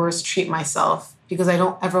for worse, treat myself because I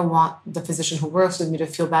don't ever want the physician who works with me to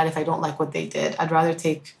feel bad if I don't like what they did. I'd rather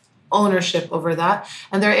take ownership over that.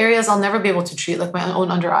 And there are areas I'll never be able to treat, like my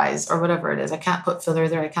own under eyes or whatever it is. I can't put filler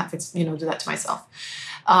there. I can't fix, do that to myself.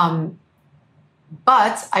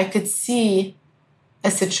 But I could see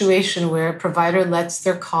a situation where a provider lets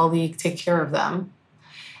their colleague take care of them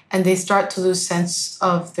and they start to lose sense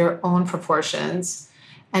of their own proportions.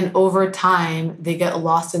 And over time, they get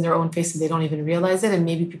lost in their own face and they don't even realize it. And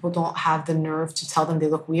maybe people don't have the nerve to tell them they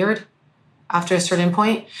look weird after a certain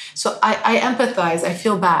point. So I empathize. I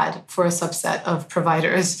feel bad for a subset of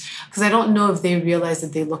providers because I don't know if they realize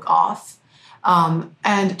that they look off.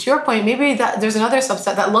 And to your point, maybe that there's another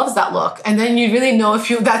subset that loves that look. And then you really know if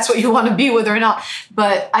that's what you want to be with or not.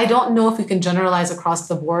 But I don't know if we can generalize across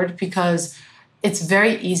the board because it's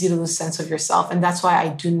very easy to lose sense of yourself. And that's why I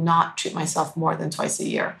do not treat myself more than twice a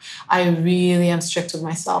year. I really am strict with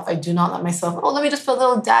myself. I do not let myself, let me just put a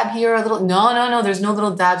little dab here, no. There's no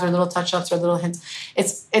little dabs or little touch-ups or little hints.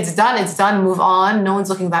 It's done, move on. No one's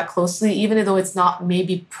looking that closely, even though it's not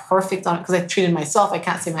maybe perfect on it because I treated myself. I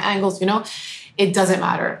can't see my angles, it doesn't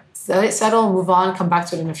matter. Let it settle, move on, come back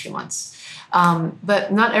to it in a few months.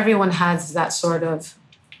 But not everyone has that sort of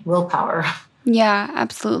willpower. Yeah,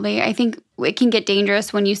 absolutely. I think it can get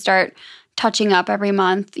dangerous when you start touching up every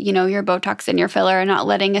month, your Botox and your filler and not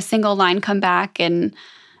letting a single line come back. And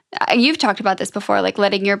you've talked about this before, like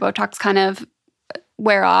letting your Botox kind of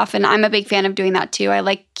wear off. And I'm a big fan of doing that too. I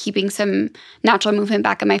like keeping some natural movement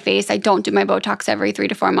back in my face. I don't do my Botox every 3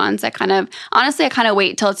 to 4 months. I kind of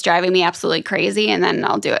wait till it's driving me absolutely crazy and then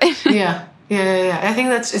I'll do it. Yeah. I think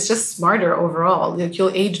it's just smarter overall. Like, you'll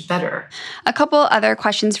age better. A couple other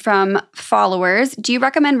questions from followers. Do you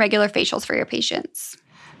recommend regular facials for your patients?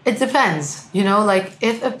 It depends. Like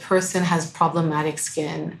if a person has problematic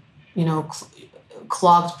skin,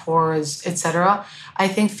 clogged pores, etc., I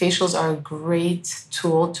think facials are a great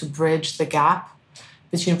tool to bridge the gap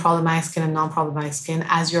between problematic skin and non-problematic skin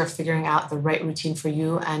as you're figuring out the right routine for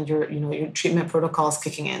you and your treatment protocols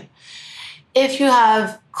kicking in. If you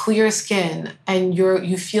have clear skin and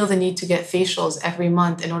you feel the need to get facials every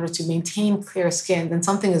month in order to maintain clear skin, then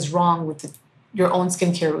something is wrong with your own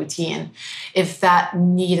skincare routine. If that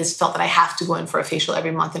need is felt that I have to go in for a facial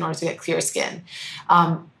every month in order to get clear skin.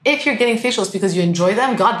 If you're getting facials because you enjoy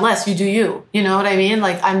them, God bless, you do you. You know what I mean?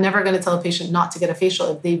 Like, I'm never going to tell a patient not to get a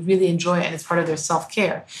facial if they really enjoy it and it's part of their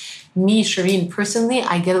self-care. Me, Shereene, personally,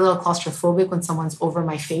 I get a little claustrophobic when someone's over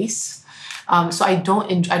my face. So I'd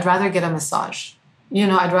rather get a massage.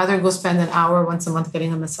 I'd rather go spend an hour once a month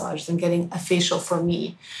getting a massage than getting a facial for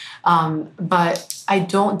me. But I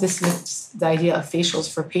don't dismiss the idea of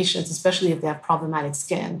facials for patients, especially if they have problematic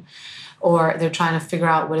skin or they're trying to figure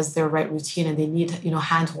out what is their right routine and they need,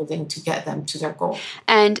 hand-holding to get them to their goal.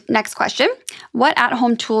 And next question, what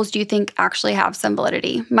at-home tools do you think actually have some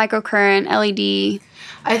validity? Microcurrent, LED?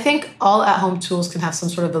 I think all at-home tools can have some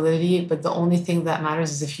sort of validity, but the only thing that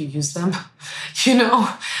matters is if you use them.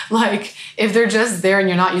 Like if they're just there and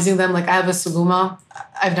you're not using them, like I have a Saluma,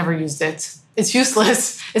 I've never used it. It's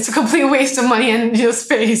useless. It's a complete waste of money and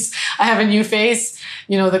space. I have a new face.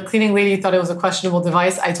 The cleaning lady thought it was a questionable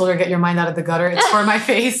device. I told her, get your mind out of the gutter. It's for my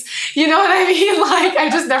face. You know what I mean? Like, I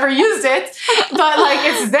just never used it. But like,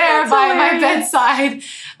 it's there by my bedside.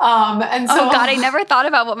 And so, oh God, I never thought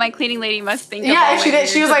about what my cleaning lady must think. Yeah, she did.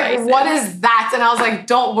 She was like, what is that? And I was like,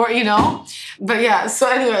 don't worry, But yeah, so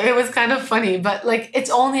anyway, it was kind of funny. But like, it's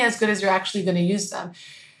only as good as you're actually going to use them.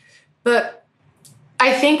 But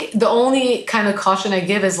I think the only kind of caution I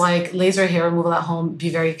give is like laser hair removal at home, be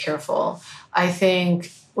very careful. I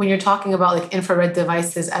think when you're talking about like infrared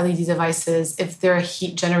devices, LED devices, if they're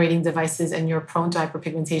heat generating devices and you're prone to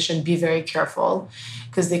hyperpigmentation, be very careful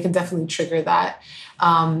because they can definitely trigger that.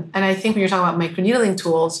 And I think when you're talking about microneedling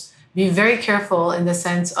tools, be very careful in the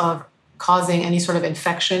sense of causing any sort of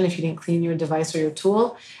infection if you didn't clean your device or your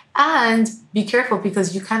tool. And be careful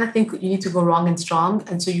because you kind of think you need to go long and strong.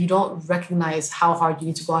 And so you don't recognize how hard you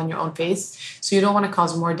need to go on your own face. So you don't want to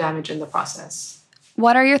cause more damage in the process.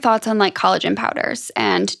 What are your thoughts on like collagen powders?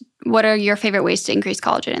 And what are your favorite ways to increase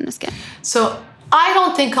collagen in the skin? So I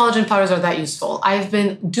don't think collagen powders are that useful. I've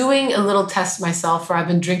been doing a little test myself where I've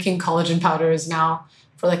been drinking collagen powders now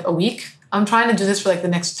for like a week. I'm trying to do this for like the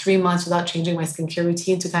next 3 months without changing my skincare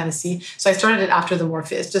routine to kind of see. So I started it after the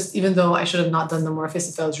Morpheus, just even though I should have not done the Morpheus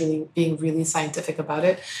if I was really being really scientific about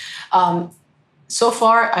it. So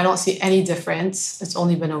far, I don't see any difference. It's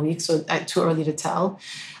only been a week, so too early to tell.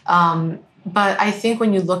 But I think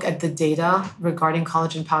when you look at the data regarding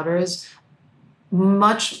collagen powders,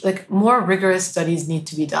 much like more rigorous studies need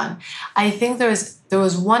to be done. I think there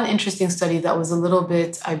was one interesting study that was a little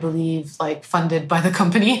bit, I believe, like funded by the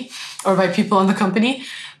company or by people in the company.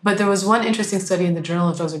 But there was one interesting study in the Journal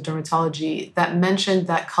of Drugs of Dermatology that mentioned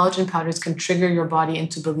that collagen powders can trigger your body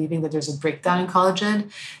into believing that there's a breakdown in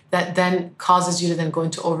collagen that then causes you to then go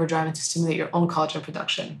into overdrive and to stimulate your own collagen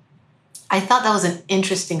production. I thought that was an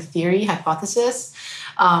interesting theory, hypothesis.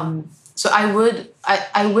 So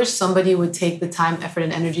I wish somebody would take the time, effort,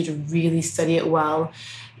 and energy to really study it well,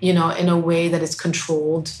 in a way that is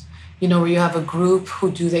controlled, where you have a group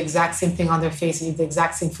who do the exact same thing on their face and eat the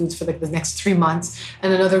exact same foods for like the next 3 months,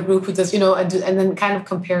 and another group who does, and then kind of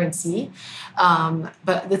compare and see.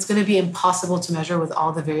 But it's going to be impossible to measure with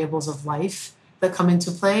all the variables of life that come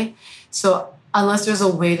into play. So unless there's a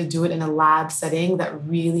way to do it in a lab setting that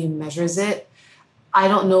really measures it, I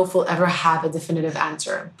don't know if we'll ever have a definitive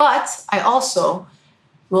answer. But I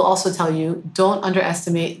will also tell you, don't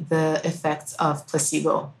underestimate the effects of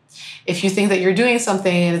placebo. If you think that you're doing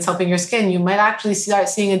something and it's helping your skin, you might actually start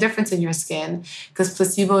seeing a difference in your skin because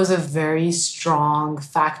placebo is a very strong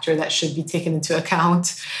factor that should be taken into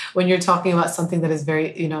account when you're talking about something that is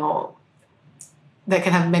very, that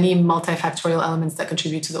can have many multifactorial elements that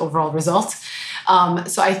contribute to the overall result.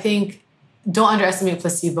 So I think don't underestimate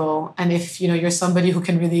placebo. And if you're somebody who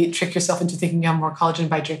can really trick yourself into thinking you have more collagen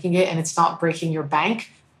by drinking it and it's not breaking your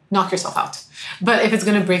bank, knock yourself out. But if it's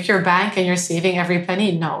going to break your bank and you're saving every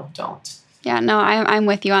penny, no, don't. Yeah, no, I'm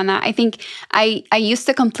with you on that. I think I used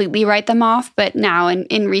to completely write them off, but now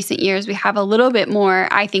in recent years, we have a little bit more,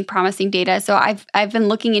 I think, promising data. So I've been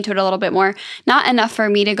looking into it a little bit more. Not enough for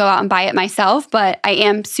me to go out and buy it myself, but I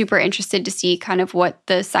am super interested to see kind of what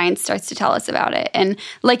the science starts to tell us about it. And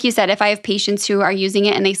like you said, if I have patients who are using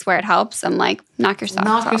it and they swear it helps, I'm like, knock your socks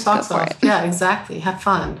off. Knock your socks off. Yeah, exactly. Have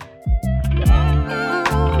fun.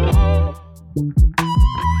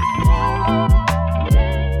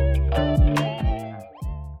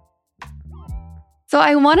 So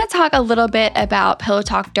I want to talk a little bit about Pillow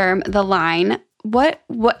Talk Derm, the line.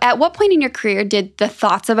 At what point in your career did the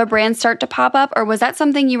thoughts of a brand start to pop up? Or was that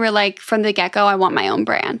something you were like, from the get-go, I want my own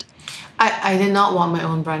brand? I did not want my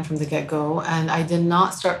own brand from the get-go, and I did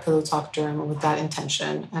not start Pillow Talk Derm with that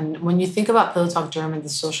intention. And when you think about Pillow Talk Derm and the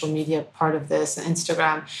social media part of this, and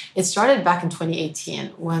Instagram, it started back in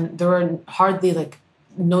 2018 when there were hardly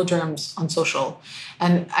no derms on social.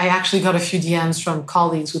 And I actually got a few DMs from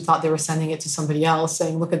colleagues who thought they were sending it to somebody else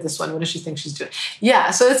saying, look at this one. What does she think she's doing?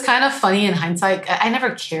 Yeah. So it's kind of funny in hindsight. I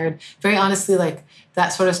never cared. Very honestly, that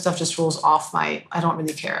sort of stuff just rolls off I don't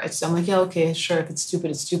really care. I'm like, yeah, okay, sure. If it's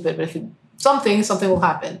stupid, it's stupid. But if something will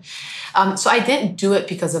happen. So I didn't do it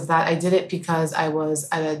because of that. I did it because I was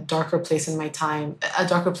at a darker place in my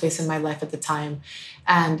life at the time.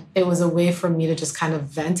 And it was a way for me to just kind of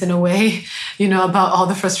vent in a way, about all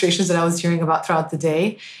the frustrations that I was hearing about throughout the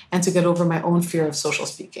day and to get over my own fear of social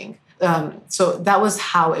speaking. So that was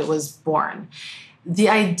how it was born. The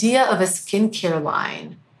idea of a skincare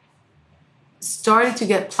line started to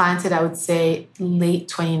get planted, I would say, late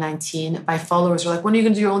 2019 by followers who were like, when are you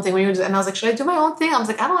going to do your own thing? And I was like, should I do my own thing? I was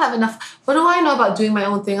like, I don't have enough. What do I know about doing my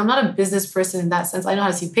own thing? I'm not a business person in that sense. I know how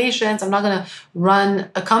to see patients. I'm not going to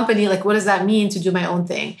run a company. What does that mean to do my own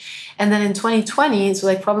thing? And then in 2020,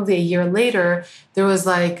 so probably a year later, there was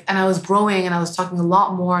and I was growing and I was talking a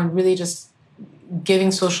lot more and really just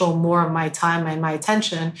giving social more of my time and my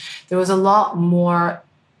attention. There was a lot more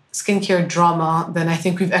skincare drama than I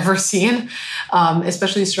think we've ever seen,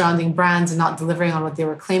 especially surrounding brands and not delivering on what they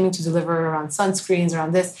were claiming to deliver around sunscreens,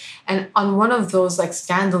 around this. And on one of those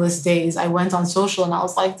scandalous days, I went on social and I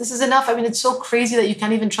was like, this is enough. I mean, it's so crazy that you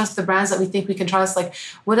can't even trust the brands that we think we can trust.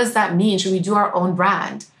 What does that mean? Should we do our own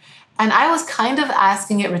brand? And I was kind of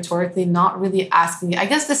asking it rhetorically, not really asking it. I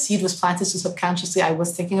guess the seed was planted, so subconsciously I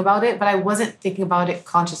was thinking about it, but I wasn't thinking about it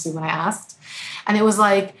consciously when I asked. And it was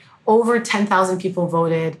over 10,000 people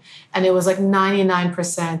voted, and it was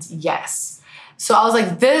 99% yes. So I was like,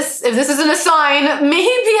 if this isn't a sign, maybe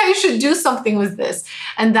I should do something with this.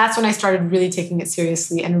 And that's when I started really taking it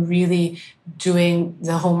seriously and really doing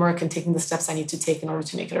the homework and taking the steps I need to take in order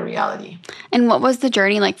to make it a reality. And what was the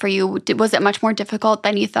journey like for you? Was it much more difficult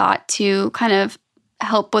than you thought to kind of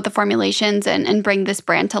help with the formulations and bring this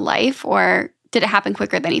brand to life, or did it happen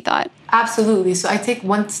quicker than you thought? Absolutely. So I take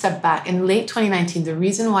one step back. In late 2019, the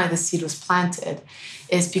reason why the seed was planted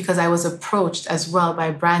is because I was approached as well by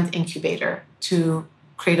a brand incubator to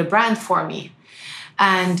create a brand for me.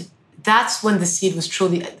 And that's when the seed was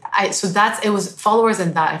truly, it was followers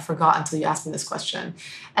and that I forgot until you asked me this question.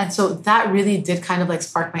 And so that really did kind of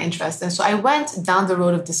spark my interest. And so I went down the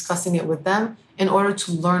road of discussing it with them in order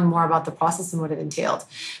to learn more about the process and what it entailed.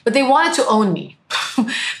 But they wanted to own me.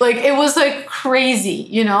 It was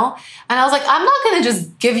crazy, And I was like, I'm not going to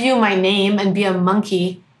just give you my name and be a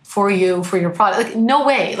monkey for you, for your product. No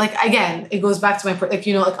way. Again, it goes back to my,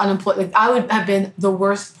 unemployed. I would have been the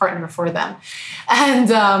worst partner for them. And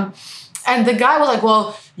the guy was like,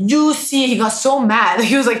 well, you see, he got so mad.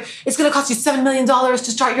 He was like, it's going to cost you $7 million to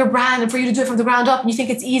start your brand and for you to do it from the ground up. And you think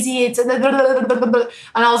it's easy. And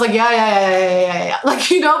I was like, yeah. But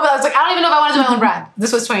I was like, I don't even know if I want to do my own brand.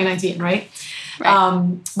 This was 2019, right?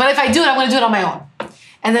 But if I do it, I'm going to do it on my own.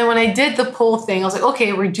 And then when I did the poll thing, I was like,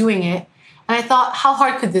 okay, we're doing it. And I thought, how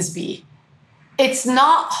hard could this be? It's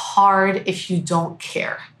not hard if you don't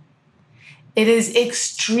care. It is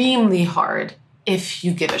extremely hard if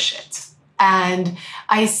you give a shit. And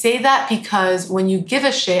I say that because when you give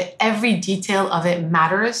a shit, every detail of it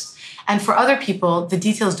matters. And for other people, the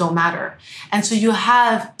details don't matter. And so you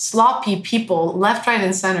have sloppy people left, right,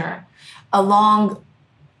 and center along,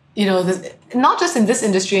 not just in this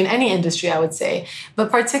industry, in any industry, I would say,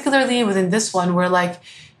 but particularly within this one where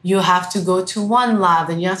you have to go to one lab,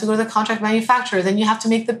 then you have to go to the contract manufacturer, then you have to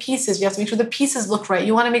make the pieces. You have to make sure the pieces look right.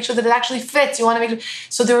 You want to make sure that it actually fits. You want to make sure.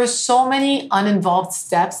 So there were so many uninvolved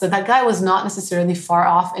steps that guy was not necessarily far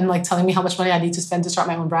off in like telling me how much money I need to spend to start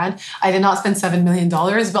my own brand. I did not spend $7 million,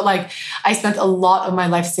 but like I spent a lot of my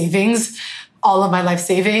life savings, all of my life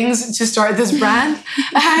savings to start this brand.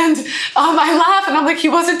 And I laugh and I'm like, he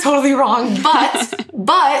wasn't totally wrong,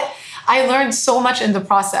 but I learned so much in the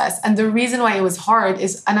process. And the reason why it was hard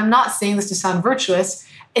is, and I'm not saying this to sound virtuous,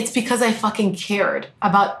 it's because I fucking cared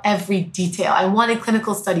about every detail. I wanted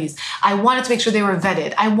clinical studies. I wanted to make sure they were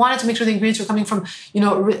vetted. I wanted to make sure the ingredients were coming from,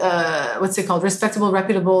 respectable,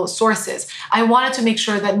 reputable sources. I wanted to make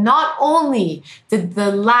sure that not only did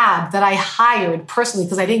the lab that I hired personally,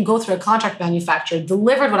 because I didn't go through a contract manufacturer,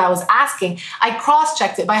 delivered what I was asking, I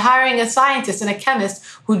cross-checked it by hiring a scientist and a chemist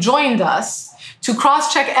who joined us to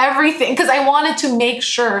cross-check everything, because I wanted to make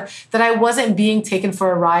sure that I wasn't being taken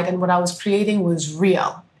for a ride and what I was creating was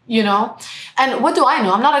real, And what do I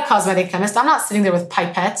know? I'm not a cosmetic chemist. I'm not sitting there with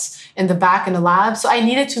pipettes in the back in the lab. So I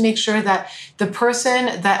needed to make sure that the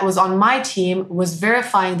person that was on my team was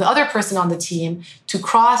verifying the other person on the team to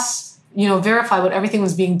verify what everything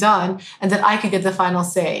was being done and that I could get the final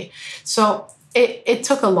say. So it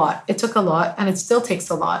took a lot. It took a lot and it still takes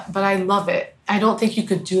a lot, but I love it. I don't think you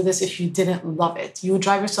could do this if you didn't love it. You would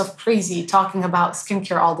drive yourself crazy talking about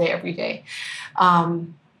skincare all day, every day.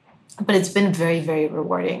 But it's been very, very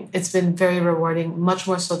rewarding. It's been very rewarding, much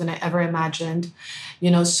more so than I ever imagined.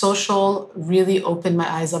 Social really opened my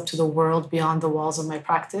eyes up to the world beyond the walls of my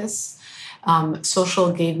practice.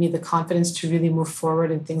 Social gave me the confidence to really move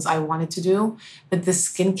forward in things I wanted to do. But the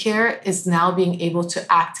skincare is now being able to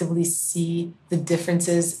actively see the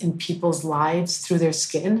differences in people's lives through their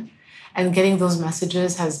skin. And getting those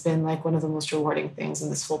messages has been like one of the most rewarding things in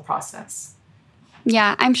this whole process.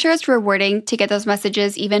 Yeah, I'm sure it's rewarding to get those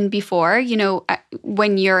messages even before,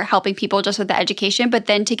 when you're helping people just with the education, but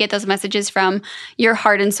then to get those messages from your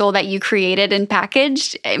heart and soul that you created and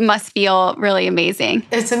packaged, it must feel really amazing.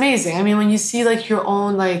 It's amazing. I mean, when you see like your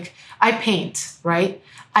own, like I paint, right?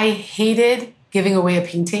 I hated giving away a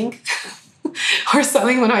painting. Or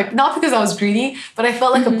selling not because I was greedy, but I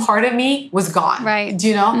felt like a part of me was gone. Right. Do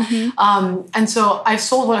you know? Mm-hmm. And so I've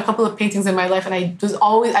sold a couple of paintings in my life, and I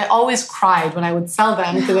always cried when I would sell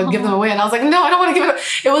them because I'd give them away, and I was like, no, I don't want to give it away.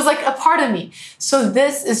 It was like a part of me. So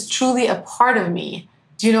this is truly a part of me.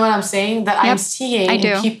 Do you know what I'm saying? That I'm seeing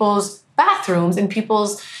in people's bathrooms, in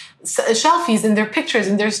people's shelfies, in their pictures,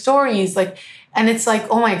 in their stories, like. And it's like,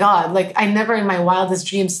 oh my God, like I never in my wildest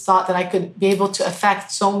dreams thought that I could be able to affect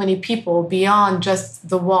so many people beyond just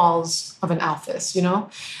the walls of an office,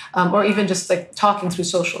 or even just like talking through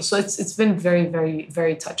social. So it's been very, very,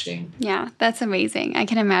 very touching. Yeah, that's amazing. I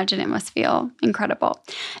can imagine it must feel incredible.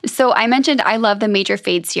 So I mentioned I love the Major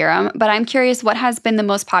Fade Serum, but I'm curious, what has been the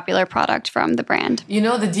most popular product from the brand? The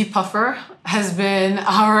Depuffer has been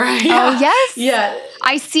our... Oh, yes? Yeah.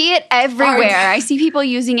 I see it everywhere. I see people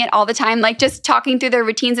using it all the time, like just talking through their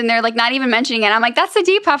routines and they're like not even mentioning it. I'm like, that's the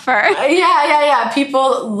Depuffer. Yeah.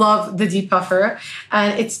 People love the Depuffer.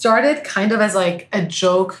 And it started kind of as like a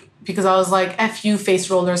joke because I was like, F you face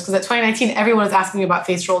rollers. Because at 2019, everyone was asking me about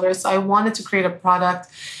face rollers. So I wanted to create a product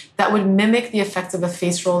that would mimic the effects of a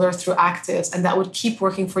face roller through actives and that would keep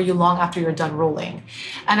working for you long after you're done rolling.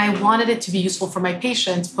 And I wanted it to be useful for my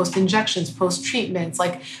patients, post-injections, post-treatments.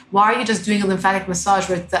 Like, why are you just doing a lymphatic massage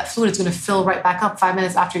where that fluid is going to fill right back up 5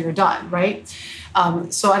 minutes after you're done, right?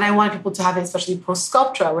 And I wanted people to have it, especially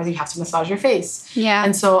post-Sculptra, where you have to massage your face. Yeah.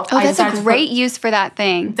 And so that's a great use for that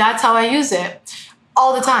thing. That's how I use it.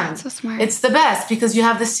 All the time. So smart. It's the best because you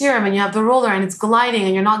have the serum and you have the roller and it's gliding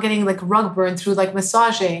and you're not getting like rug burn through like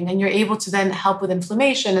massaging and you're able to then help with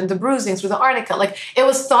inflammation and the bruising through the arnica. Like it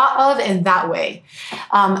was thought of in that way.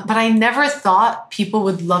 But I never thought people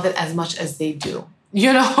would love it as much as they do.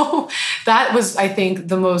 That was, I think,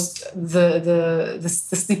 the most, the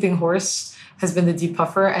sleeping horse has been the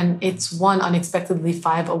Depuffer, and it's won unexpectedly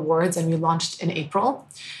 5 awards, and we launched in April.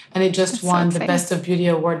 And it just won the Best of Beauty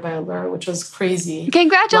award by Allure, which was crazy.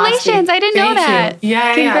 Congratulations. I didn't know that.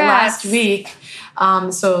 Yeah, last week.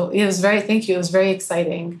 So it was thank you. It was very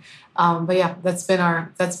exciting. But yeah, that's been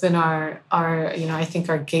our I think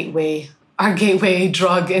our gateway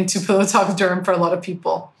drug into PILLOWTALKDERM for a lot of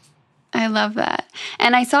people. I love that.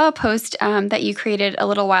 And I saw a post that you created a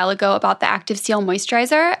little while ago about the Active Seal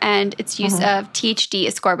Moisturizer and its use of THD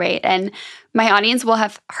ascorbate. And my audience will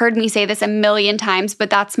have heard me say this a million times, but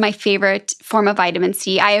that's my favorite form of vitamin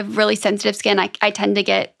C. I have really sensitive skin. I tend to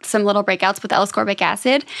get some little breakouts with L-ascorbic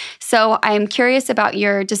acid. So I'm curious about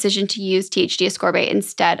your decision to use THD ascorbate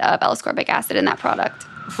instead of L-ascorbic acid in that product.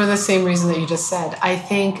 For the same reason that you just said. I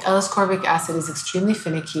think L-ascorbic acid is extremely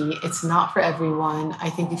finicky. It's not for everyone. I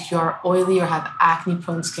think if you're oily or have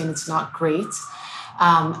acne-prone skin, it's not great.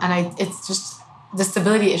 It's just, the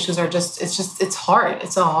stability issues are it's hard.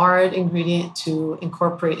 It's a hard ingredient to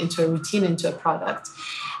incorporate into a routine, into a product.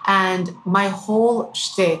 And my whole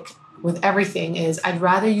shtick with everything is I'd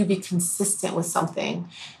rather you be consistent with something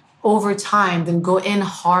over time than go in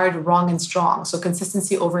hard, wrong, and strong. So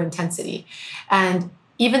consistency over intensity. And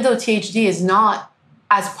even though THD is not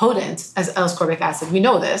as potent as L-ascorbic acid, we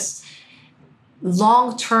know this,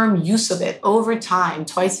 long-term use of it over time,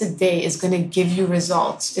 twice a day, is going to give you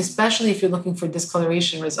results, especially if you're looking for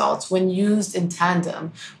discoloration results when used in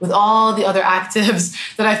tandem with all the other actives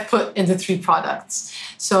that I've put in the 3 products.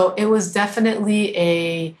 So it was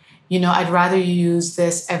definitely I'd rather you use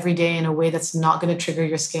this every day in a way that's not going to trigger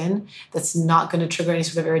your skin, that's not going to trigger any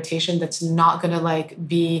sort of irritation, that's not going to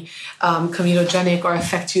be comedogenic or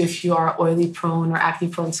affect you if you are oily prone or acne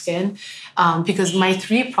prone skin. Because my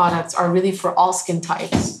 3 products are really for all skin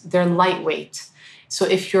types. They're lightweight. So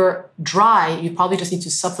if you're dry, you probably just need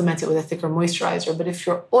to supplement it with a thicker moisturizer. But if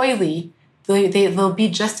you're oily, they'll be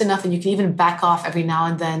just enough, and you can even back off every now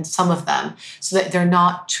and then some of them so that they're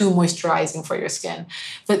not too moisturizing for your skin.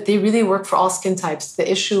 But they really work for all skin types.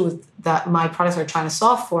 The issue that my products are trying to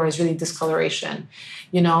solve for is really discoloration,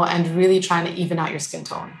 and really trying to even out your skin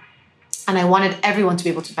tone. And I wanted everyone to be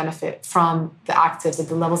able to benefit from the actives at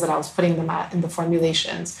the levels that I was putting them at in the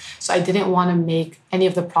formulations. So I didn't want to make any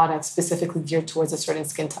of the products specifically geared towards a certain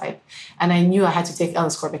skin type. And I knew I had to take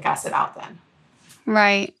L-ascorbic acid out then.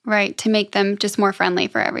 Right. To make them just more friendly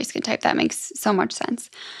for every skin type. That makes so much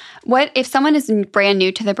sense. What if someone is brand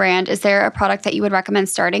new to the brand, is there a product that you would recommend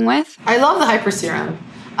starting with? I love the Hyper Serum.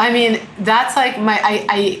 I mean, that's like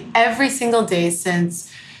I every single day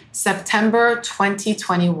since September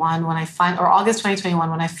 2021 or August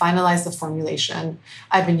 2021 when I finalized the formulation,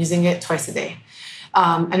 I've been using it twice a day.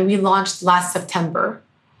 And we launched last September,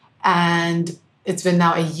 and it's been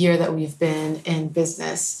now a year that we've been in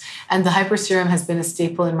business. And the Hyper Serum has been a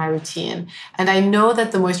staple in my routine. And I know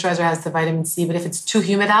that the moisturizer has the vitamin C, but if it's too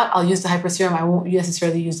humid out, I'll use the Hyper Serum. I won't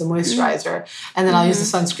necessarily use the moisturizer. And then I'll use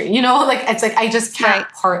the sunscreen. It's like I just can't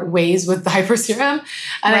part ways with the Hyper Serum.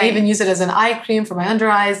 And I even use it as an eye cream for my under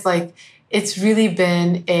eyes. It's really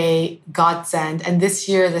been a godsend. And this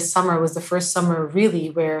summer was the first summer really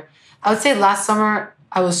where I would say last summer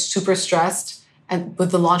I was super stressed. And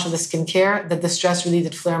with the launch of the skincare, that the stress really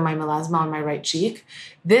did flare my melasma on my right cheek.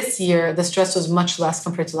 This year, the stress was much less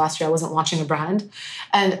compared to last year. I wasn't launching a brand.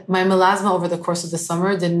 And my melasma over the course of the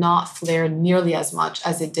summer did not flare nearly as much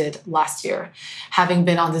as it did last year, having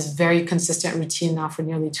been on this very consistent routine now for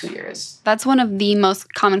nearly 2 years. That's one of the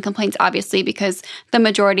most common complaints, obviously, because the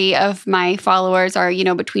majority of my followers are,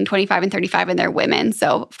 between 25 and 35, and they're women.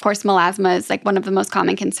 So, of course, melasma is one of the most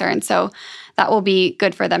common concerns. So that will be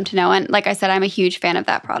good for them to know. And like I said, I'm a huge fan of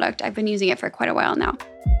that product. I've been using it for quite a while now.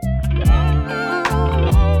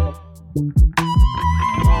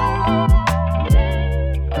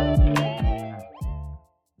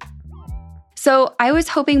 So I was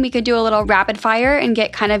hoping we could do a little rapid fire and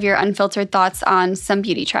get kind of your unfiltered thoughts on some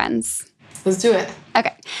beauty trends. Let's do it.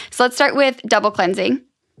 Okay. So let's start with double cleansing.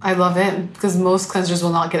 I love it because most cleansers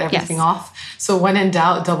will not get everything off. So when in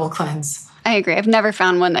doubt, double cleanse. I agree. I've never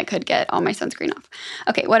found one that could get all my sunscreen off.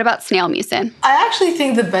 Okay, what about snail mucin? I actually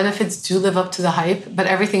think the benefits do live up to the hype, but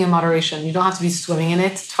everything in moderation. You don't have to be swimming in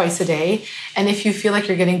it twice a day. And if you feel like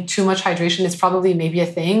you're getting too much hydration, it's probably maybe a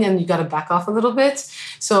thing and you got to back off a little bit.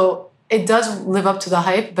 So it does live up to the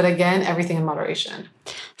hype, but again, everything in moderation.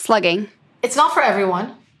 Slugging. It's not for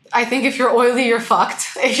everyone. I think if you're oily, you're fucked.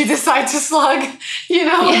 If you decide to slug,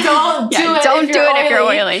 don't do it. Don't do it if you're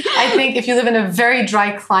oily. I think if you live in a very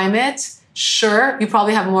dry climate, sure, you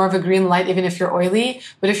probably have more of a green light even if you're oily.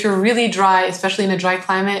 But if you're really dry, especially in a dry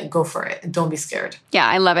climate, go for it. Don't be scared. Yeah,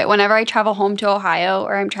 I love it. Whenever I travel home to Ohio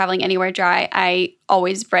or I'm traveling anywhere dry, I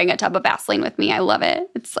always bring a tub of Vaseline with me. I love it.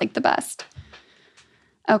 It's the best.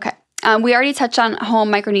 Okay. We already touched on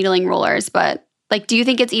home microneedling rollers, but do you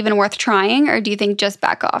think it's even worth trying, or do you think just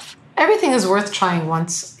back off? Everything is worth trying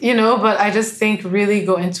once, but I just think really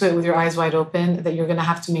go into it with your eyes wide open, that you're going to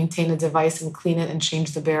have to maintain a device and clean it and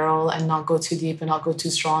change the barrel and not go too deep and not go too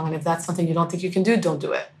strong. And if that's something you don't think you can do, don't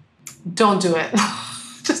do it. Don't do it.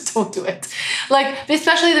 Just don't do it.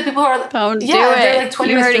 Especially the people who are... Don't do it. They're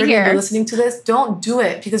 20 or 30 and they're listening to this. Don't do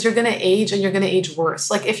it because you're going to age and you're going to age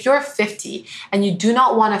worse. If you're 50 and you do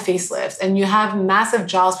not want a facelift and you have massive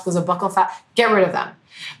jowls because of buccal fat, get rid of them.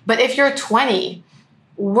 But if you're 20...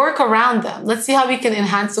 work around them. Let's see how we can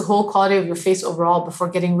enhance the whole quality of your face overall before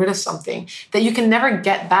getting rid of something that you can never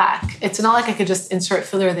get back. It's not like I could just insert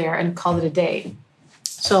filler there and call it a day.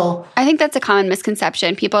 So I think that's a common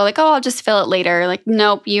misconception. People are like, oh, I'll just fill it later. Like,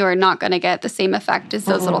 nope, you are not going to get the same effect as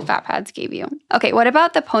those little fat pads gave you. Okay, what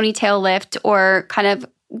about the ponytail lift or kind of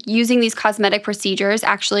using these cosmetic procedures,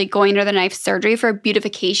 actually going under the knife surgery for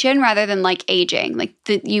beautification rather than like aging? Like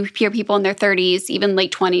you hear people in their 30s, even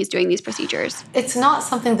late 20s doing these procedures. It's not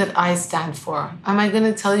something that I stand for. Am I going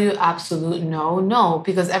to tell you absolute no? No,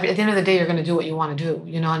 because at the end of the day, you're going to do what you want to do,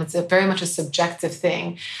 you know, and it's very much a subjective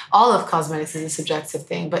thing. All of cosmetics is a subjective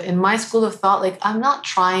thing. But in my school of thought, like I'm not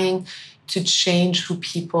trying to change who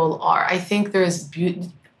people are. I think there's beauty.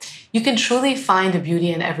 You can truly find a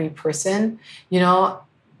beauty in every person, you know,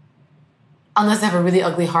 unless they have a really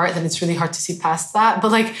ugly heart, then it's really hard to see past that.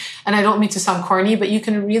 But like, and I don't mean to sound corny, but you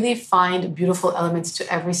can really find beautiful elements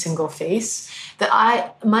to every single face.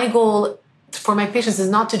 My goal for my patients is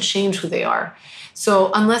not to change who they are.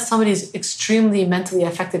 So unless somebody's extremely mentally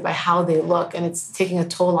affected by how they look and it's taking a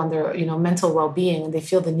toll on their, you know, mental well-being and they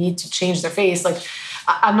feel the need to change their face, like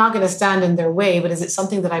I'm not going to stand in their way, but is it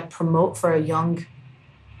something that I promote for a young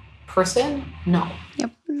person? No.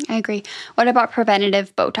 Yep, I agree. What about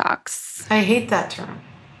preventative Botox? I hate that term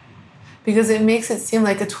because it makes it seem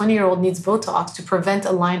like a 20-year-old needs Botox to prevent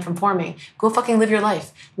a line from forming. Go fucking live your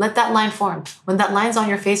life. Let that line form. When that line's on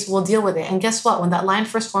your face, we'll deal with it. And guess what? When that line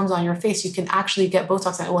first forms on your face, you can actually get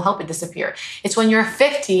Botox and it will help it disappear. It's when you're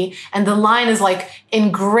 50 and the line is like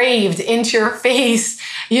engraved into your face,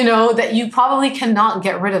 you know, that you probably cannot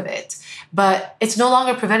get rid of it. But it's no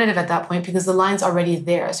longer preventative at that point because the line's already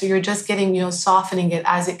there. So you're just getting, you know, softening it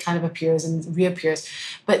as it kind of appears and reappears.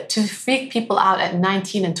 But to freak people out at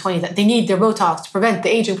 19 and 20 that they need their Botox to prevent the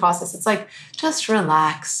aging process, it's like, just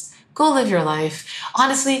relax. Go live your life.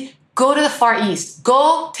 Honestly, go to the Far East.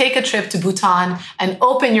 Go take a trip to Bhutan and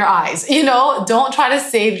open your eyes. You know, don't try to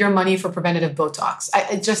save your money for preventative Botox.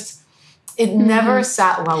 It never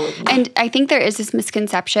sat well with me. And I think there is this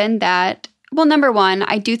misconception that, well, number one,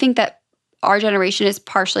 I do think that our generation is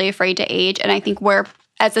partially afraid to age. And I think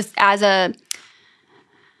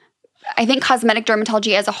I think cosmetic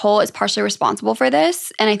dermatology as a whole is partially responsible for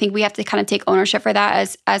this. And I think we have to kind of take ownership for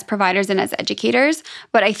that as providers and as educators.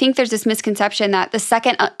 But I think there's this misconception that the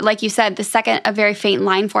second, like you said, the second a very faint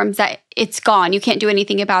line forms, that it's gone. You can't do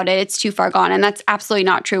anything about it. It's too far gone. And that's absolutely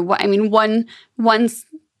not true. I mean, one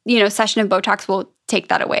session of Botox will take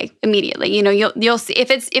that away immediately. You know, you'll see if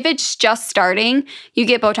it's just starting, you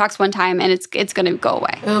get Botox one time and it's going to go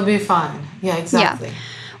away. It'll be fine. Yeah, exactly. Yeah.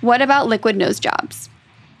 What about liquid nose jobs?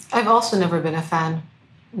 I've also never been a fan.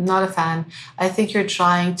 Not a fan. I think you're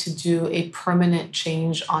trying to do a permanent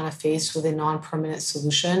change on a face with a non-permanent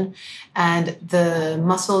solution. And the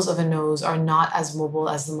muscles of a nose are not as mobile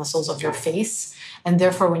as the muscles of your face. And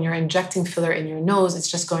therefore, when you're injecting filler in your nose, it's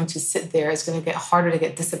just going to sit there. It's going to get harder to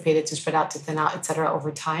get dissipated, to spread out, to thin out, et cetera,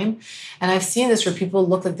 over time. And I've seen this where people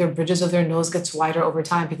look like their bridges of their nose gets wider over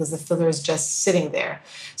time because the filler is just sitting there.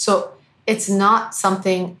 So it's not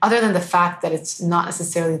something, other than the fact that it's not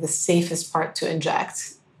necessarily the safest part to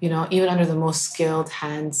inject. You know, even under the most skilled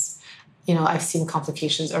hands, you know, I've seen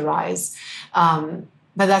complications arise.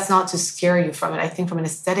 But that's not to scare you from it. I think from an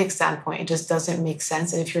aesthetic standpoint, it just doesn't make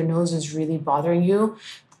sense. And if your nose is really bothering you,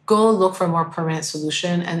 go look for a more permanent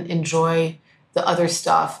solution and enjoy the other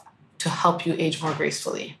stuff to help you age more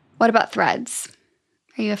gracefully. What about threads?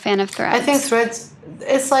 Are you a fan of threads? I think threads,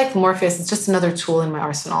 it's like Morpheus. It's just another tool in my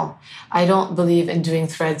arsenal. I don't believe in doing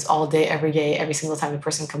threads all day, every single time a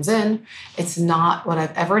person comes in. It's not what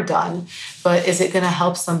I've ever done. But is it going to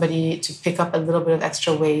help somebody to pick up a little bit of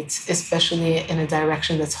extra weight, especially in a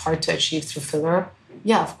direction that's hard to achieve through filler?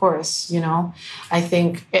 Yeah, of course. You know, I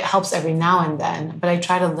think it helps every now and then, but I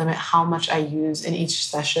try to limit how much I use in each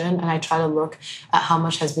session, and I try to look at how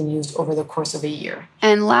much has been used over the course of a year.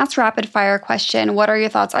 And last rapid fire question, what are your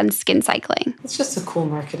thoughts on skin cycling? It's just a cool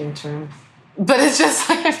marketing term, but it's just,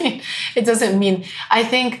 it doesn't mean, I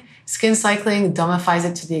think skin cycling dumbifies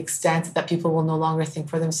it to the extent that people will no longer think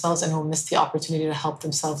for themselves and will miss the opportunity to help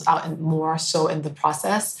themselves out and more so in the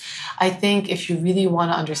process. I think if you really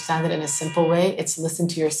want to understand it in a simple way, it's listen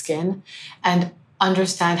to your skin and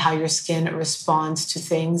understand how your skin responds to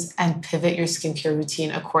things and pivot your skincare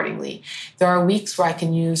routine accordingly. There are weeks where I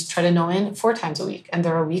can use tretinoin 4 times a week, and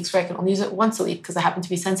there are weeks where I can only use it once a week because I happen to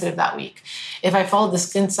be sensitive that week. If I follow the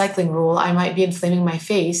skin cycling rule, I might be inflaming my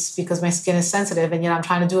face because my skin is sensitive, and yet I'm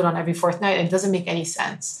trying to do it on every 4th night, and it doesn't make any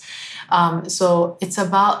sense. So it's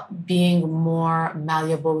about being more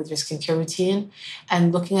malleable with your skincare routine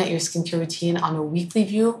and looking at your skincare routine on a weekly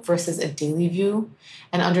view versus a daily view,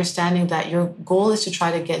 and understanding that your goal is to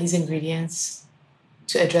try to get these ingredients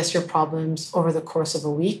to address your problems over the course of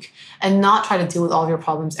a week and not try to deal with all of your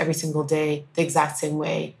problems every single day the exact same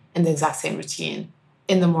way in the exact same routine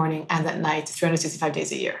in the morning and at night, 365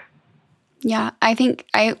 days a year. Yeah, I think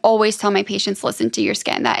I always tell my patients, listen to your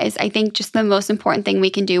skin. That is, I think, just the most important thing we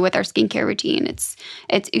can do with our skincare routine.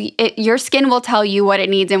 Your skin will tell you what it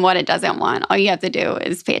needs and what it doesn't want. All you have to do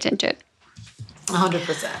is pay attention.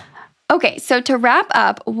 100%. Okay, so to wrap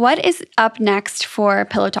up, what is up next for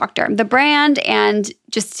PILLOWTALKDERM, the brand, and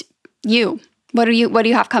just you? What do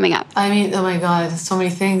you have coming up? I mean, oh my God, so many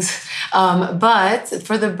things. But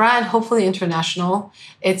for the brand, hopefully international.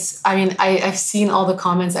 I've seen all the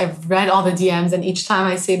comments, I've read all the DMs, and each time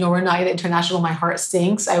I say, no, we're not yet international, my heart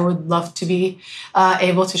sinks. I would love to be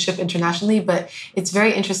able to ship internationally, but it's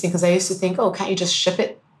very interesting because I used to think, oh, can't you just ship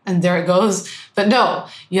it? And there it goes. But no,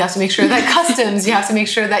 you have to make sure that customs, you have to make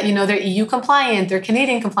sure that, they're EU compliant, they're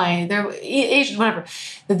Canadian compliant, they're Asian, whatever.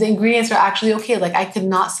 That the ingredients are actually okay. Like I could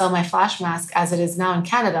not sell my flash mask as it is now in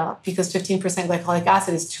Canada because 15% glycolic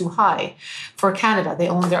acid is too high for Canada.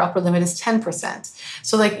 Their upper limit is 10%.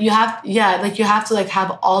 So you have to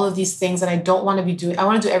have all of these things that I don't want to be doing. I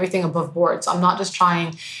want to do everything above board. So I'm not just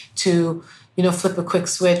trying to flip a quick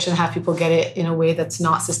switch and have people get it in a way that's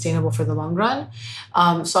not sustainable for the long run.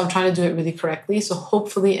 So I'm trying to do it really correctly. So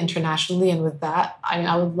hopefully internationally, and with that,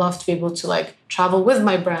 I would love to be able to travel with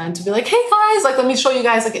my brand to be like, hey guys, let me show you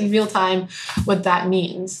guys in real time what that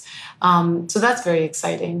means. So that's very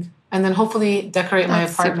exciting. And then hopefully decorate my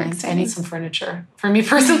apartment. I need some furniture. For me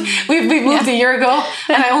personally, we moved a year ago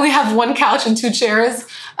and I only have one couch and 2 chairs.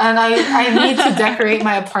 And I need to decorate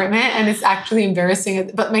my apartment, and it's actually embarrassing.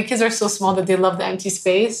 But my kids are so small that they love the empty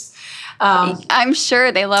space. I'm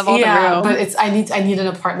sure they love all the room. But I need an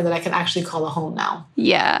apartment that I can actually call a home now.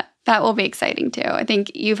 Yeah, that will be exciting too. I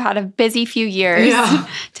think you've had a busy few years. Yeah.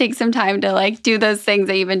 Take some time to do those things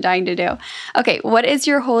that you've been dying to do. Okay, what is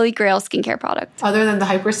your holy grail skincare product? Other than the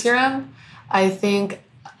hyper serum, I think.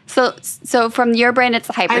 So from your brand, it's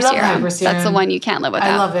the hyper serum. I love the hyper serum. That's the one you can't live without.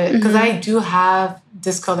 I love it because I do have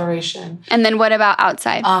discoloration. And then what about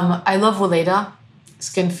outside? I love Weleda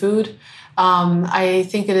Skin Food. I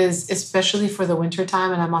think it is, especially for the winter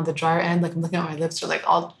time, and I'm on the drier end, I'm looking at my lips are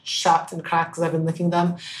all chapped and cracked because I've been licking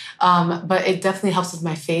them. But it definitely helps with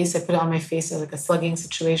my face. I put it on my face in a slugging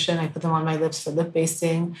situation. I put them on my lips for lip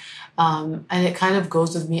basting. And it kind of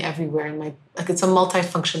goes with me everywhere in my, it's a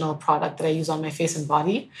multifunctional product that I use on my face and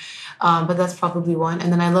body. But that's probably one.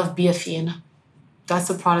 And then I love Biafine. That's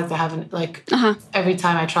a product I haven't, every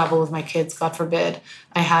time I travel with my kids, God forbid,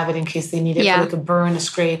 I have it in case they need it for a burn, a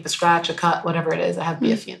scrape, a scratch, a cut, whatever it is. I have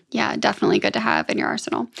Biafine. Yeah, definitely good to have in your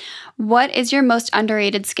arsenal. What is your most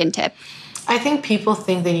underrated skin tip? I think people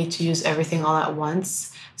think they need to use everything all at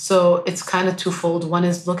once. So it's kind of twofold. One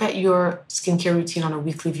is look at your skincare routine on a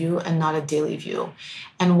weekly view and not a daily view.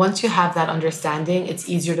 And once you have that understanding, it's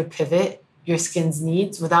easier to pivot your skin's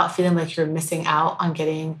needs without feeling like you're missing out on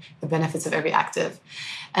getting the benefits of every active.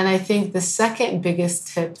 And I think the second biggest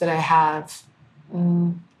tip that I have,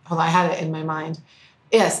 I had it in my mind.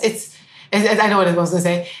 Yes, I know what I was going to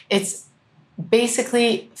say. It's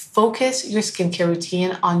basically focus your skincare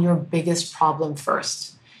routine on your biggest problem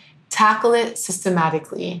first. Tackle it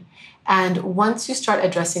systematically. And once you start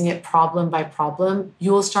addressing it problem by problem,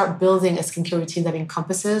 you will start building a skincare routine that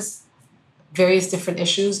encompasses various different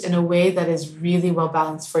issues in a way that is really well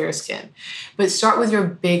balanced for your skin. But start with your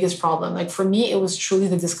biggest problem. For me, it was truly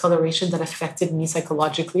the discoloration that affected me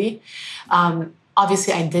psychologically.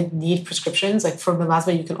 Obviously, I did need prescriptions. For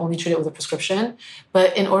melasma, you can only treat it with a prescription.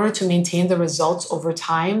 But in order to maintain the results over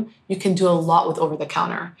time, you can do a lot with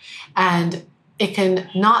over-the-counter. And it can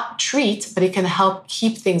not treat, but it can help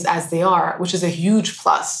keep things as they are, which is a huge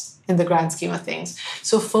plus in the grand scheme of things.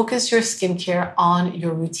 So focus your skincare on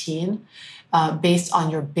your routine based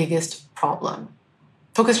on your biggest problem.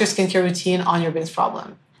 Focus your skincare routine on your biggest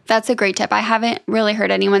problem. That's a great tip. I haven't really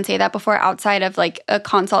heard anyone say that before outside of a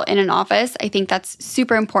consult in an office. I think that's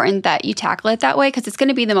super important that you tackle it that way because it's going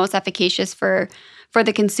to be the most efficacious for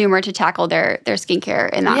the consumer to tackle their skincare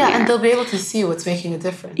in that manner. Yeah, and they'll be able to see what's making a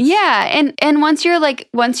difference. Yeah, and once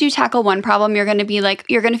you tackle one problem, you're going to be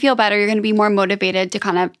you're going to feel better. You're going to be more motivated to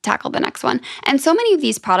kind of tackle the next one. And so many of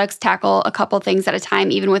these products tackle a couple things at a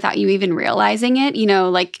time, even without you even realizing it.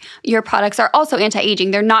 Your products are also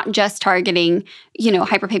anti-aging. They're not just targeting,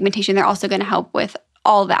 hyperpigmentation. They're also going to help with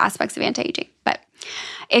all the aspects of anti-aging. But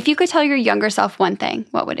if you could tell your younger self one thing,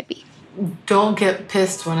 what would it be? don't get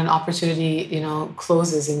pissed when an opportunity,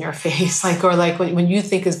 closes in your face. Or when you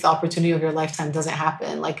think is the opportunity of your lifetime doesn't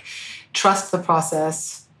happen. Trust the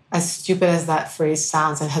process. As stupid as that phrase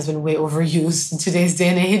sounds and has been way overused in today's day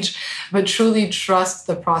and age, but truly trust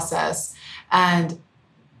the process. And,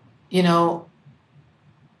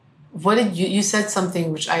 what did you said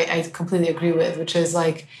something which I completely agree with, which is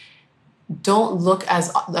don't look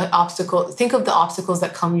as the obstacle. Think of the obstacles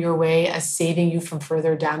that come your way as saving you from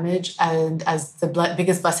further damage and as the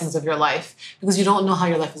biggest blessings of your life, because you don't know how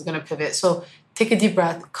your life is going to pivot. So take a deep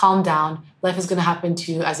breath, calm down. Life is going to happen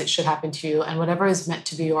to you as it should happen to you. And whatever is meant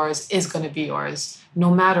to be yours is going to be yours, no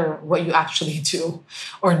matter what you actually do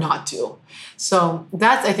or not do. So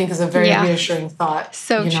that, I think, is a very reassuring thought.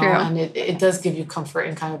 So true. And it does give you comfort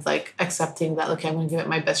in kind of accepting that, okay, I'm going to give it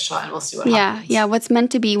my best shot and we'll see what happens. Yeah. What's meant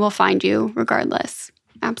to be will find you regardless.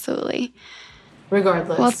 Absolutely.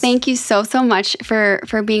 Regardless. Well, thank you so much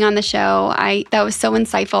for being on the show. That was so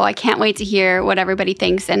insightful. I can't wait to hear what everybody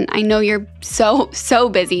thinks. And I know you're so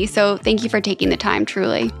busy. So thank you for taking the time,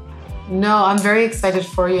 truly. No, I'm very excited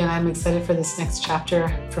for you, and I'm excited for this next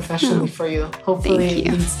chapter professionally for you. Hopefully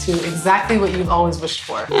it leads to exactly what you've always wished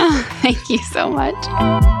for. Thank you so much.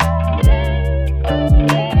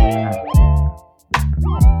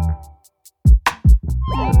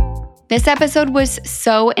 This episode was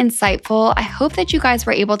so insightful. I hope that you guys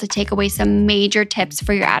were able to take away some major tips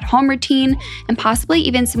for your at-home routine and possibly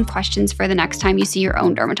even some questions for the next time you see your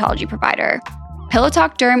own dermatology provider. Pillow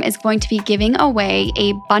Talk Derm is going to be giving away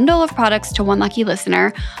a bundle of products to one lucky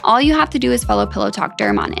listener. All you have to do is follow Pillow Talk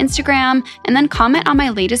Derm on Instagram and then comment on my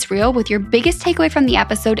latest reel with your biggest takeaway from the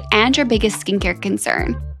episode and your biggest skincare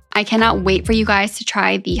concern. I cannot wait for you guys to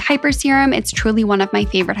try the Hyper Serum. It's truly one of my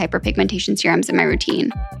favorite hyperpigmentation serums in my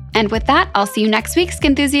routine. And with that, I'll see you next week,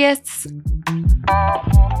 skin enthusiasts.